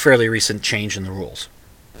a fairly recent change in the rules.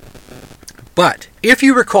 But if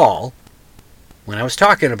you recall, when I was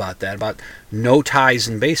talking about no ties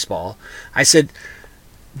in baseball, I said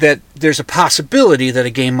that there's a possibility that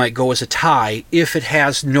a game might go as a tie if it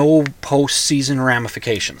has no postseason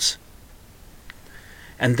ramifications.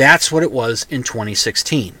 And that's what it was in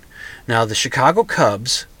 2016. Now, the Chicago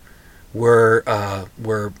Cubs were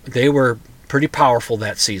pretty powerful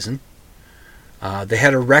that season. They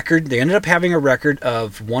had a record. They ended up having a record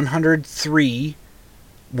of 103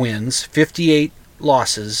 wins, 58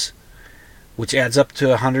 losses, which adds up to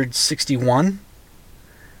 161.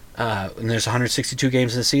 And there's 162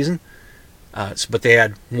 games in the season. But they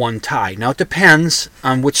had one tie. Now, it depends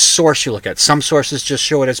on which source you look at. Some sources just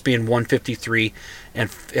show it as being 153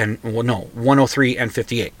 103 and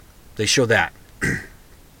 58. They show that.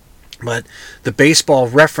 But the Baseball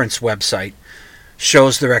Reference website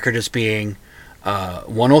shows the record as being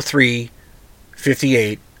 103,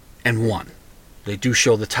 58, and 1. They do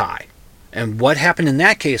show the tie. And what happened in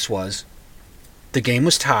that case was the game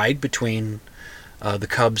was tied between the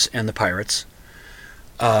Cubs and the Pirates.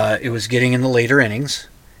 It was getting in the later innings,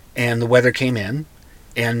 and the weather came in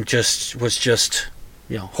and was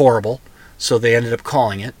horrible. So they ended up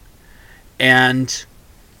calling it. And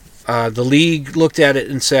the league looked at it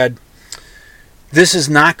and said, this is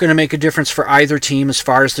not going to make a difference for either team as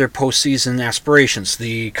far as their postseason aspirations.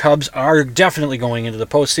 The Cubs are definitely going into the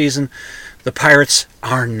postseason. The Pirates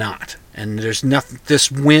are not. And there's nothing.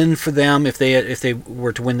 This win for them, if they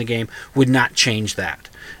were to win the game, would not change that.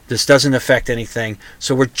 This doesn't affect anything.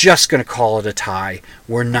 So we're just going to call it a tie.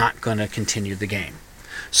 We're not going to continue the game.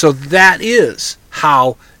 So that is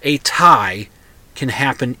how a tie can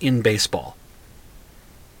happen in baseball.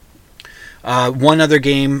 One other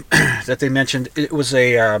game that they mentioned, it was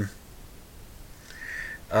a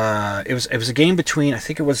game between, I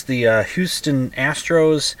think it was the Houston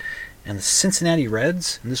Astros and the Cincinnati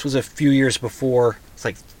Reds, and this was a few years before. It's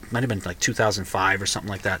might have been 2005 or something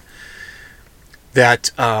like that.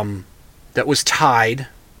 That was tied,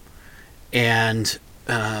 and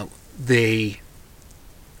they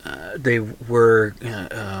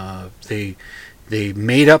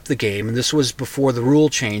made up the game, and this was before the rule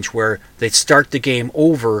change where they'd start the game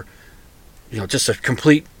over, just a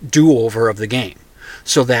complete do-over of the game.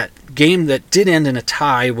 So that game that did end in a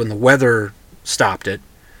tie when the weather stopped it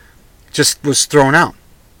just was thrown out.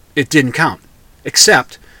 It didn't count,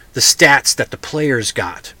 except the stats that the players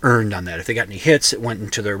earned on that. If they got any hits, it went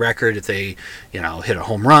into their record. If they, hit a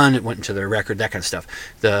home run, it went into their record. That kind of stuff.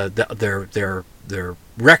 Their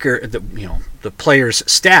record, the players'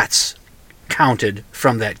 stats counted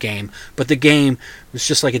from that game, but the game was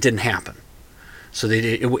just like it didn't happen. So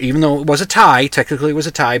even though it was a tie, technically it was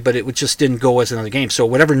a tie, but it just didn't go as another game. So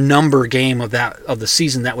whatever number game of the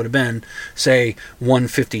season that would have been, say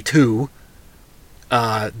 152,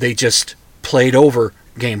 they just played over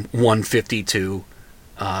game 152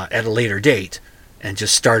 at a later date and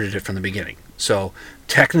just started it from the beginning. So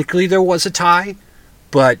technically there was a tie,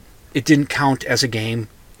 but it didn't count as a game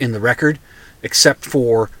in the record, except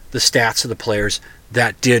for the stats of the players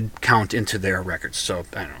that did count into their records. So,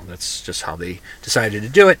 I don't know, that's just how they decided to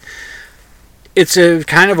do it. It's a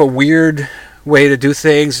kind of a weird way to do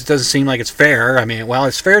things. It doesn't seem like it's fair. I mean, well,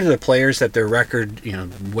 it's fair to the players that their record,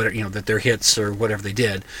 that their hits or whatever they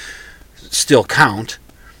did still count.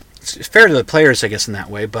 It's fair to the players, I guess, in that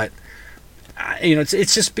way, but,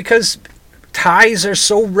 it's just because ties are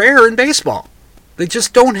so rare in baseball. They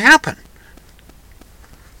just don't happen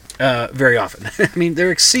very often. I mean,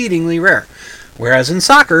 they're exceedingly rare. Whereas in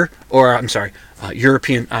soccer, world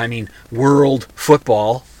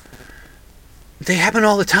football, they happen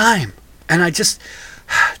all the time. And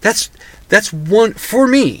that's one, for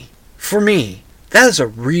me, that is a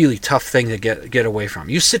really tough thing to get away from.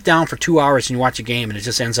 You sit down for 2 hours and you watch a game and it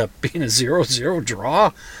just ends up being a 0-0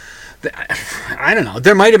 draw. I don't know.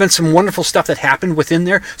 There might have been some wonderful stuff that happened within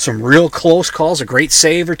there. Some real close calls, a great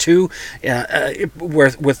save or two,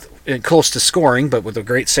 with close to scoring, but with a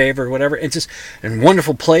great save or whatever. And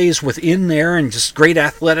wonderful plays within there, and just great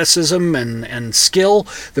athleticism and skill.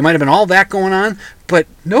 There might have been all that going on, but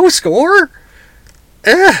no score.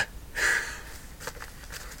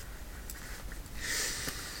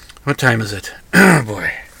 What time is it? Oh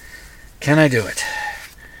boy, can I do it?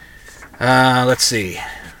 Let's see.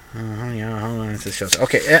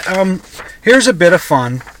 Okay, here's a bit of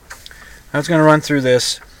fun. I was going to run through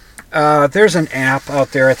this. There's an app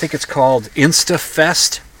out there, I think it's called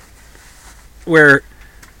InstaFest, where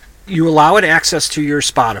you allow it access to your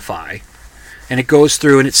Spotify, and it goes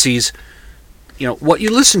through and it sees, what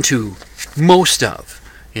you listen to most of.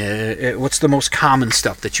 What's the most common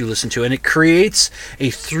stuff that you listen to, and it creates a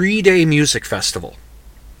 3-day music festival,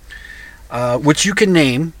 which you can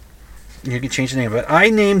name. You can change the name of it.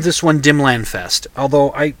 I named this one Dimland Fest,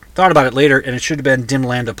 although I thought about it later, and it should have been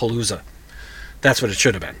Dimlandapalooza. That's what it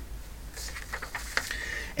should have been.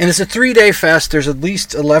 And it's a 3-day fest. There's at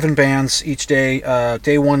least 11 bands each day.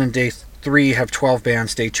 Day 1 and day 3 have 12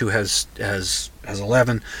 bands. Day 2 has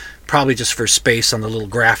 11, probably just for space on the little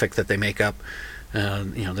graphic that they make up.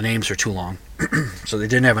 The names are too long, so they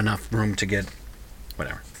didn't have enough room to get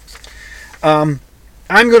whatever. I'm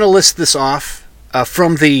going to list this off.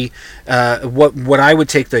 From the what I would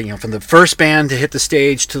take from the first band to hit the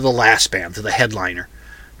stage to the last band, to the headliner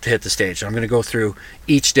to hit the stage. I'm going to go through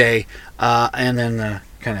each day and then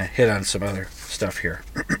kind of hit on some other stuff here.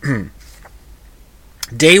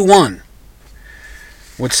 Day 1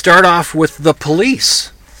 would start off with The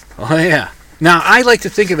Police. Oh yeah. Now I like to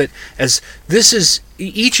think of it as this is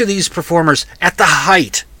each of these performers at the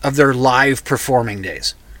height of their live performing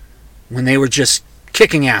days, when they were just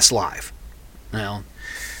kicking ass live. Well,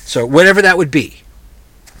 so whatever that would be.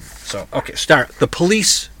 So, okay, start. The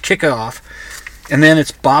Police kick it off, and then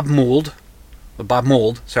it's Bob Mould,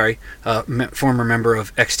 former member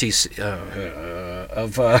of XTC,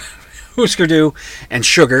 of Husker Du and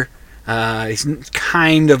Sugar. He's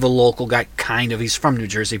kind of a local guy, He's from New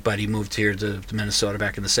Jersey, but he moved here to Minnesota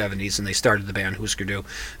back in the 70s, and they started the band Husker Du.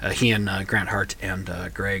 He and Grant Hart and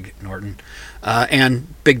Greg Norton,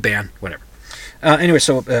 and big band, whatever. Anyway,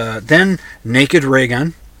 so then Naked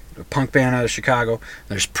Raygun, a punk band out of Chicago.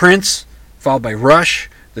 There's Prince, followed by Rush,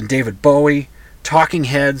 then David Bowie, Talking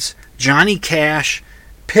Heads, Johnny Cash,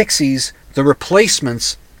 Pixies, The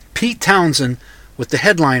Replacements, Pete Townsend, with the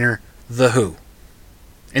headliner, The Who.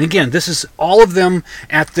 And again, this is all of them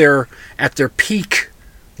at their peak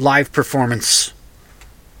live performance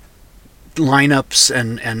lineups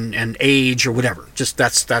and age or whatever. Just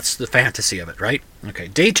that's the fantasy of it, right? Okay,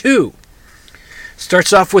 day 2.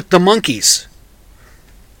 Starts off with the Monkees.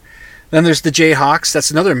 Then there's the Jayhawks.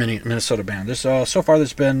 That's another Minnesota band. There's so far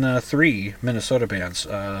there's been 3 Minnesota bands.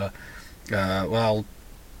 Bob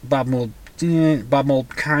Mould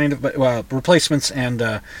kind of, but Replacements and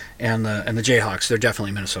the Jayhawks. They're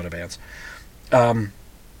definitely Minnesota bands.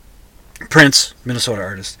 Prince, Minnesota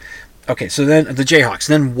artist. Okay, so then the Jayhawks.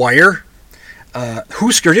 Then Wire,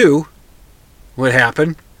 Husker Du would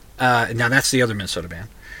happen. Now that's the other Minnesota band.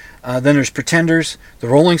 Then there's Pretenders, the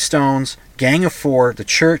Rolling Stones, Gang of Four, The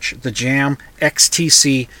Church, The Jam,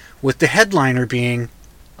 XTC, with the headliner being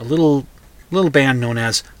a little band known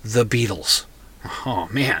as The Beatles. Oh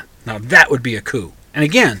man, now that would be a coup. And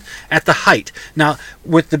again, at the height. Now,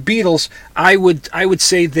 with the Beatles, I would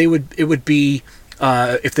say it would be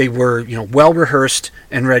if they were well rehearsed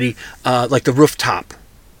and ready, like the Rooftop,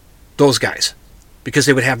 those guys, because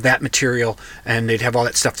they would have that material and they'd have all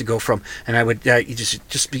that stuff to go from. And I would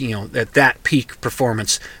just be at that peak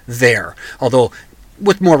performance there. Although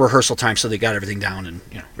with more rehearsal time, so they got everything down and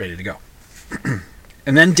ready to go.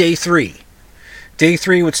 And then day 3. Day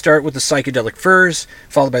 3 would start with the Psychedelic Furs,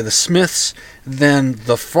 followed by the Smiths, then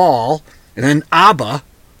The Fall, and then ABBA,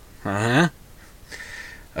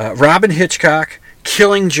 Robin Hitchcock,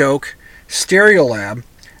 Killing Joke, Stereolab,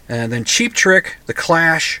 and then Cheap Trick, The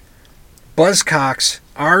Clash, Buzzcocks,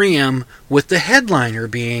 REM, with the headliner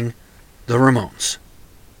being the Ramones.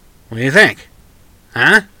 What do you think?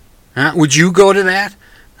 Huh? Would you go to that?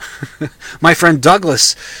 My friend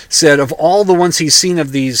Douglas said of all the ones he's seen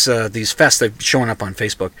of these fests that have shown up on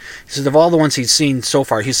Facebook, he said of all the ones he's seen so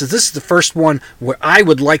far, he says this is the first one where I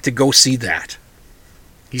would like to go see that.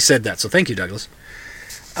 He said that, so thank you, Douglas.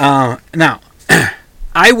 Now,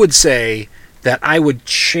 I would say that I would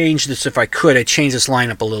change this if I could. I'd change this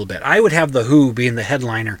lineup a little bit. I would have The Who being the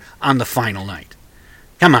headliner on the final night.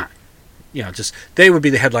 Come on. Just they would be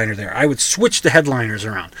the headliner there. I would switch the headliners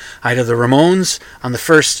around. I'd have the Ramones on the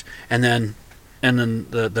first, and then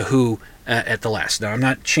the Who at the last. Now I'm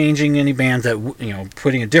not changing any band that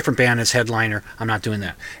putting a different band as headliner. I'm not doing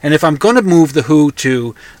that. And if I'm going to move the Who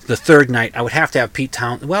to the third night, I would have to have Pete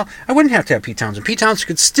Townsend. Well, I wouldn't have to have Pete Townsend. Pete Townsend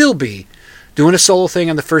could still be doing a solo thing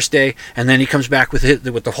on the first day, and then he comes back with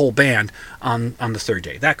the whole band on the third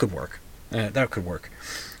day. That could work. That could work.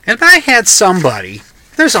 And if I had somebody.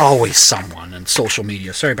 There's always someone in social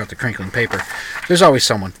media. Sorry about the crinkling paper. There's always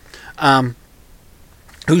someone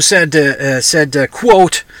who said,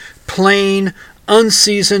 quote, plain,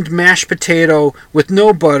 unseasoned mashed potato with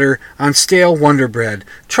no butter on stale Wonder Bread.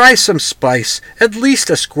 Try some spice, at least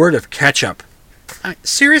a squirt of ketchup.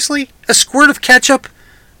 Seriously? A squirt of ketchup?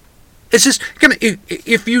 It's just,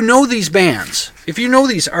 if you know these bands, if you know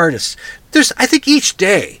these artists, I think each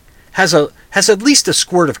day has at least a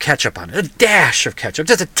squirt of ketchup on it, a dash of ketchup,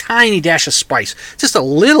 just a tiny dash of spice, just a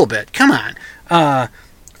little bit. Come on.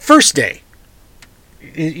 First day,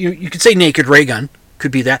 you could say Naked Raygun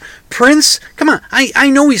could be that. Prince, come on. I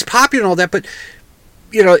know he's popular and all that, but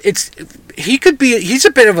he's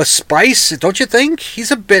a bit of a spice, don't you think?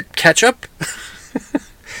 He's a bit ketchup.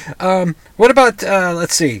 What about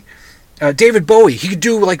let's see, David Bowie? He could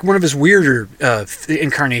do like one of his weirder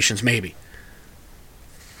incarnations, maybe.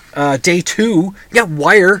 Day 2,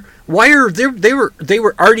 Wire. They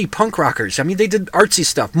were arty punk rockers. I mean, they did artsy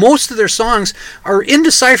stuff. Most of their songs are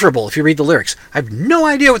indecipherable if you read the lyrics. I have no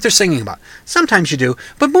idea what they're singing about. Sometimes you do,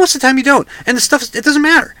 but most of the time you don't. And the stuff, it doesn't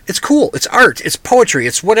matter. It's cool. It's art. It's poetry.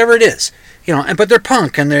 It's whatever it is. But they're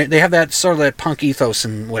punk, and they have that sort of that punk ethos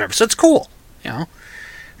and whatever. So it's cool.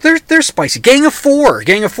 They're spicy. Gang of Four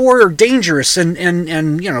are dangerous, and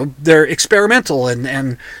they're experimental,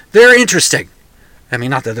 and they're interesting. I mean,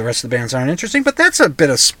 not that the rest of the bands aren't interesting, but that's a bit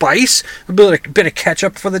of spice, a bit of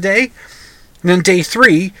ketchup for the day. And then day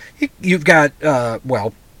 3, you've got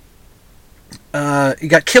you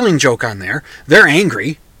got Killing Joke on there. They're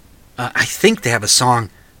angry. I think they have a song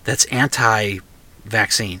that's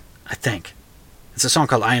anti-vaccine. I think it's a song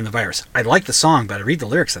called "I Am the Virus." I like the song, but I read the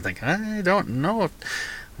lyrics. I think I don't know.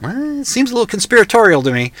 It seems a little conspiratorial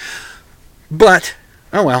to me, but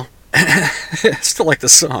oh well. I still like the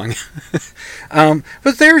song.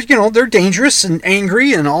 But they're dangerous and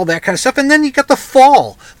angry and all that kind of stuff. And then you got The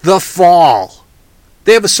Fall. The Fall.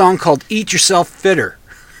 They have a song called Eat Yourself Fitter,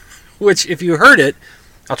 which if you heard it,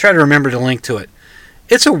 I'll try to remember to link to it.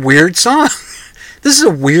 It's a weird song. This is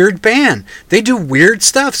a weird band. They do weird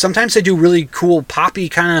stuff. Sometimes they do really cool poppy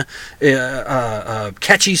kind of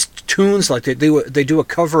catchy tunes. Like they do a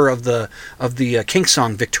cover of the Kinks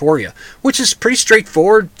song Victoria, which is pretty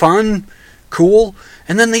straightforward, fun, cool.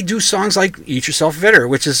 And then they do songs like Eat Yourself Fitter,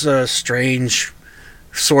 which is a strange,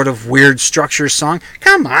 sort of weird structure song.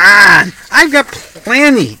 Come on, I've got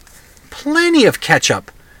plenty of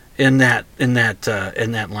ketchup in that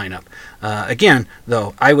lineup. Again,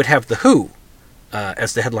 though, I would have the Who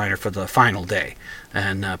as the headliner for the final day,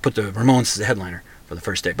 and put the Ramones as the headliner for the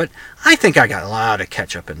first day. But I think I got a lot of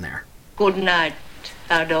ketchup in there. Good night,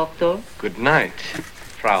 Herr Doctor. Good night,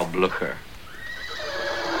 Frau Blucher.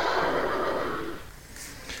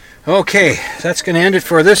 Okay, that's going to end it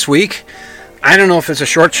for this week. I don't know if it's a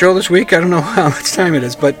short show this week. I don't know how much time it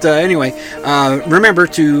is. But anyway, remember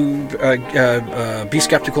to be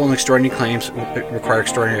skeptical and extraordinary claims require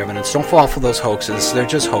extraordinary evidence. Don't fall for those hoaxes. They're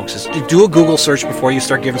just hoaxes. Do a Google search before you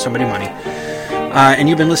start giving somebody money. And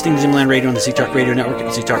you've been listening to Dimland Radio on the Z-Talk Radio Network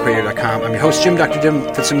at ztalkradio.com. I'm your host, Jim, Dr. Jim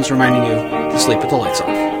Fitzsimmons, reminding you to sleep with the lights off.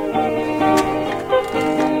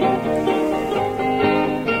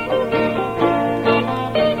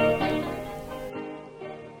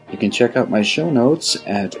 You can check out my show notes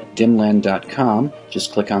at dimland.com.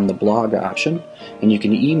 Just click on the blog option, and you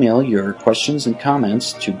can email your questions and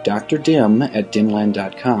comments to drdim at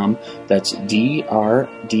dimland.com. That's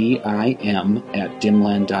DRDIM at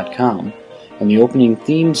dimland.com. And the opening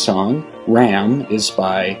theme song, Ram, is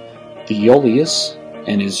by the Aeolus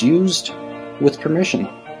and is used with permission.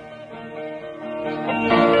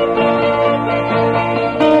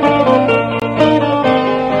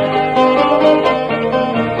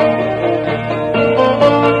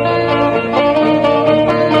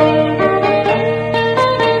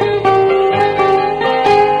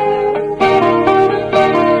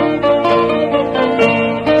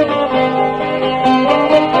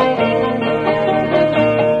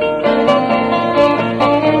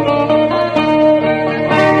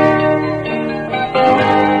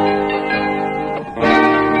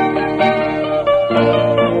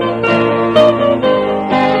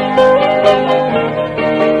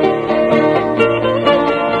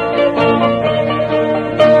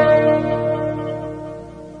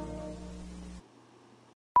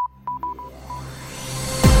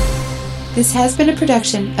 This has been a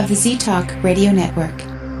production of the Z-Talk Radio Network.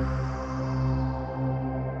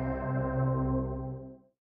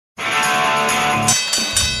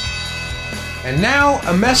 And now,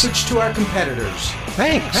 a message to our competitors.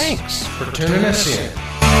 Thanks for tuning us in.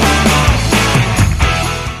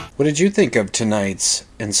 What did you think of tonight's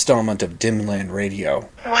installment of Dimland Radio?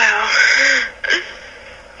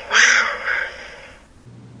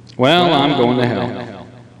 Well, I'm going to hell.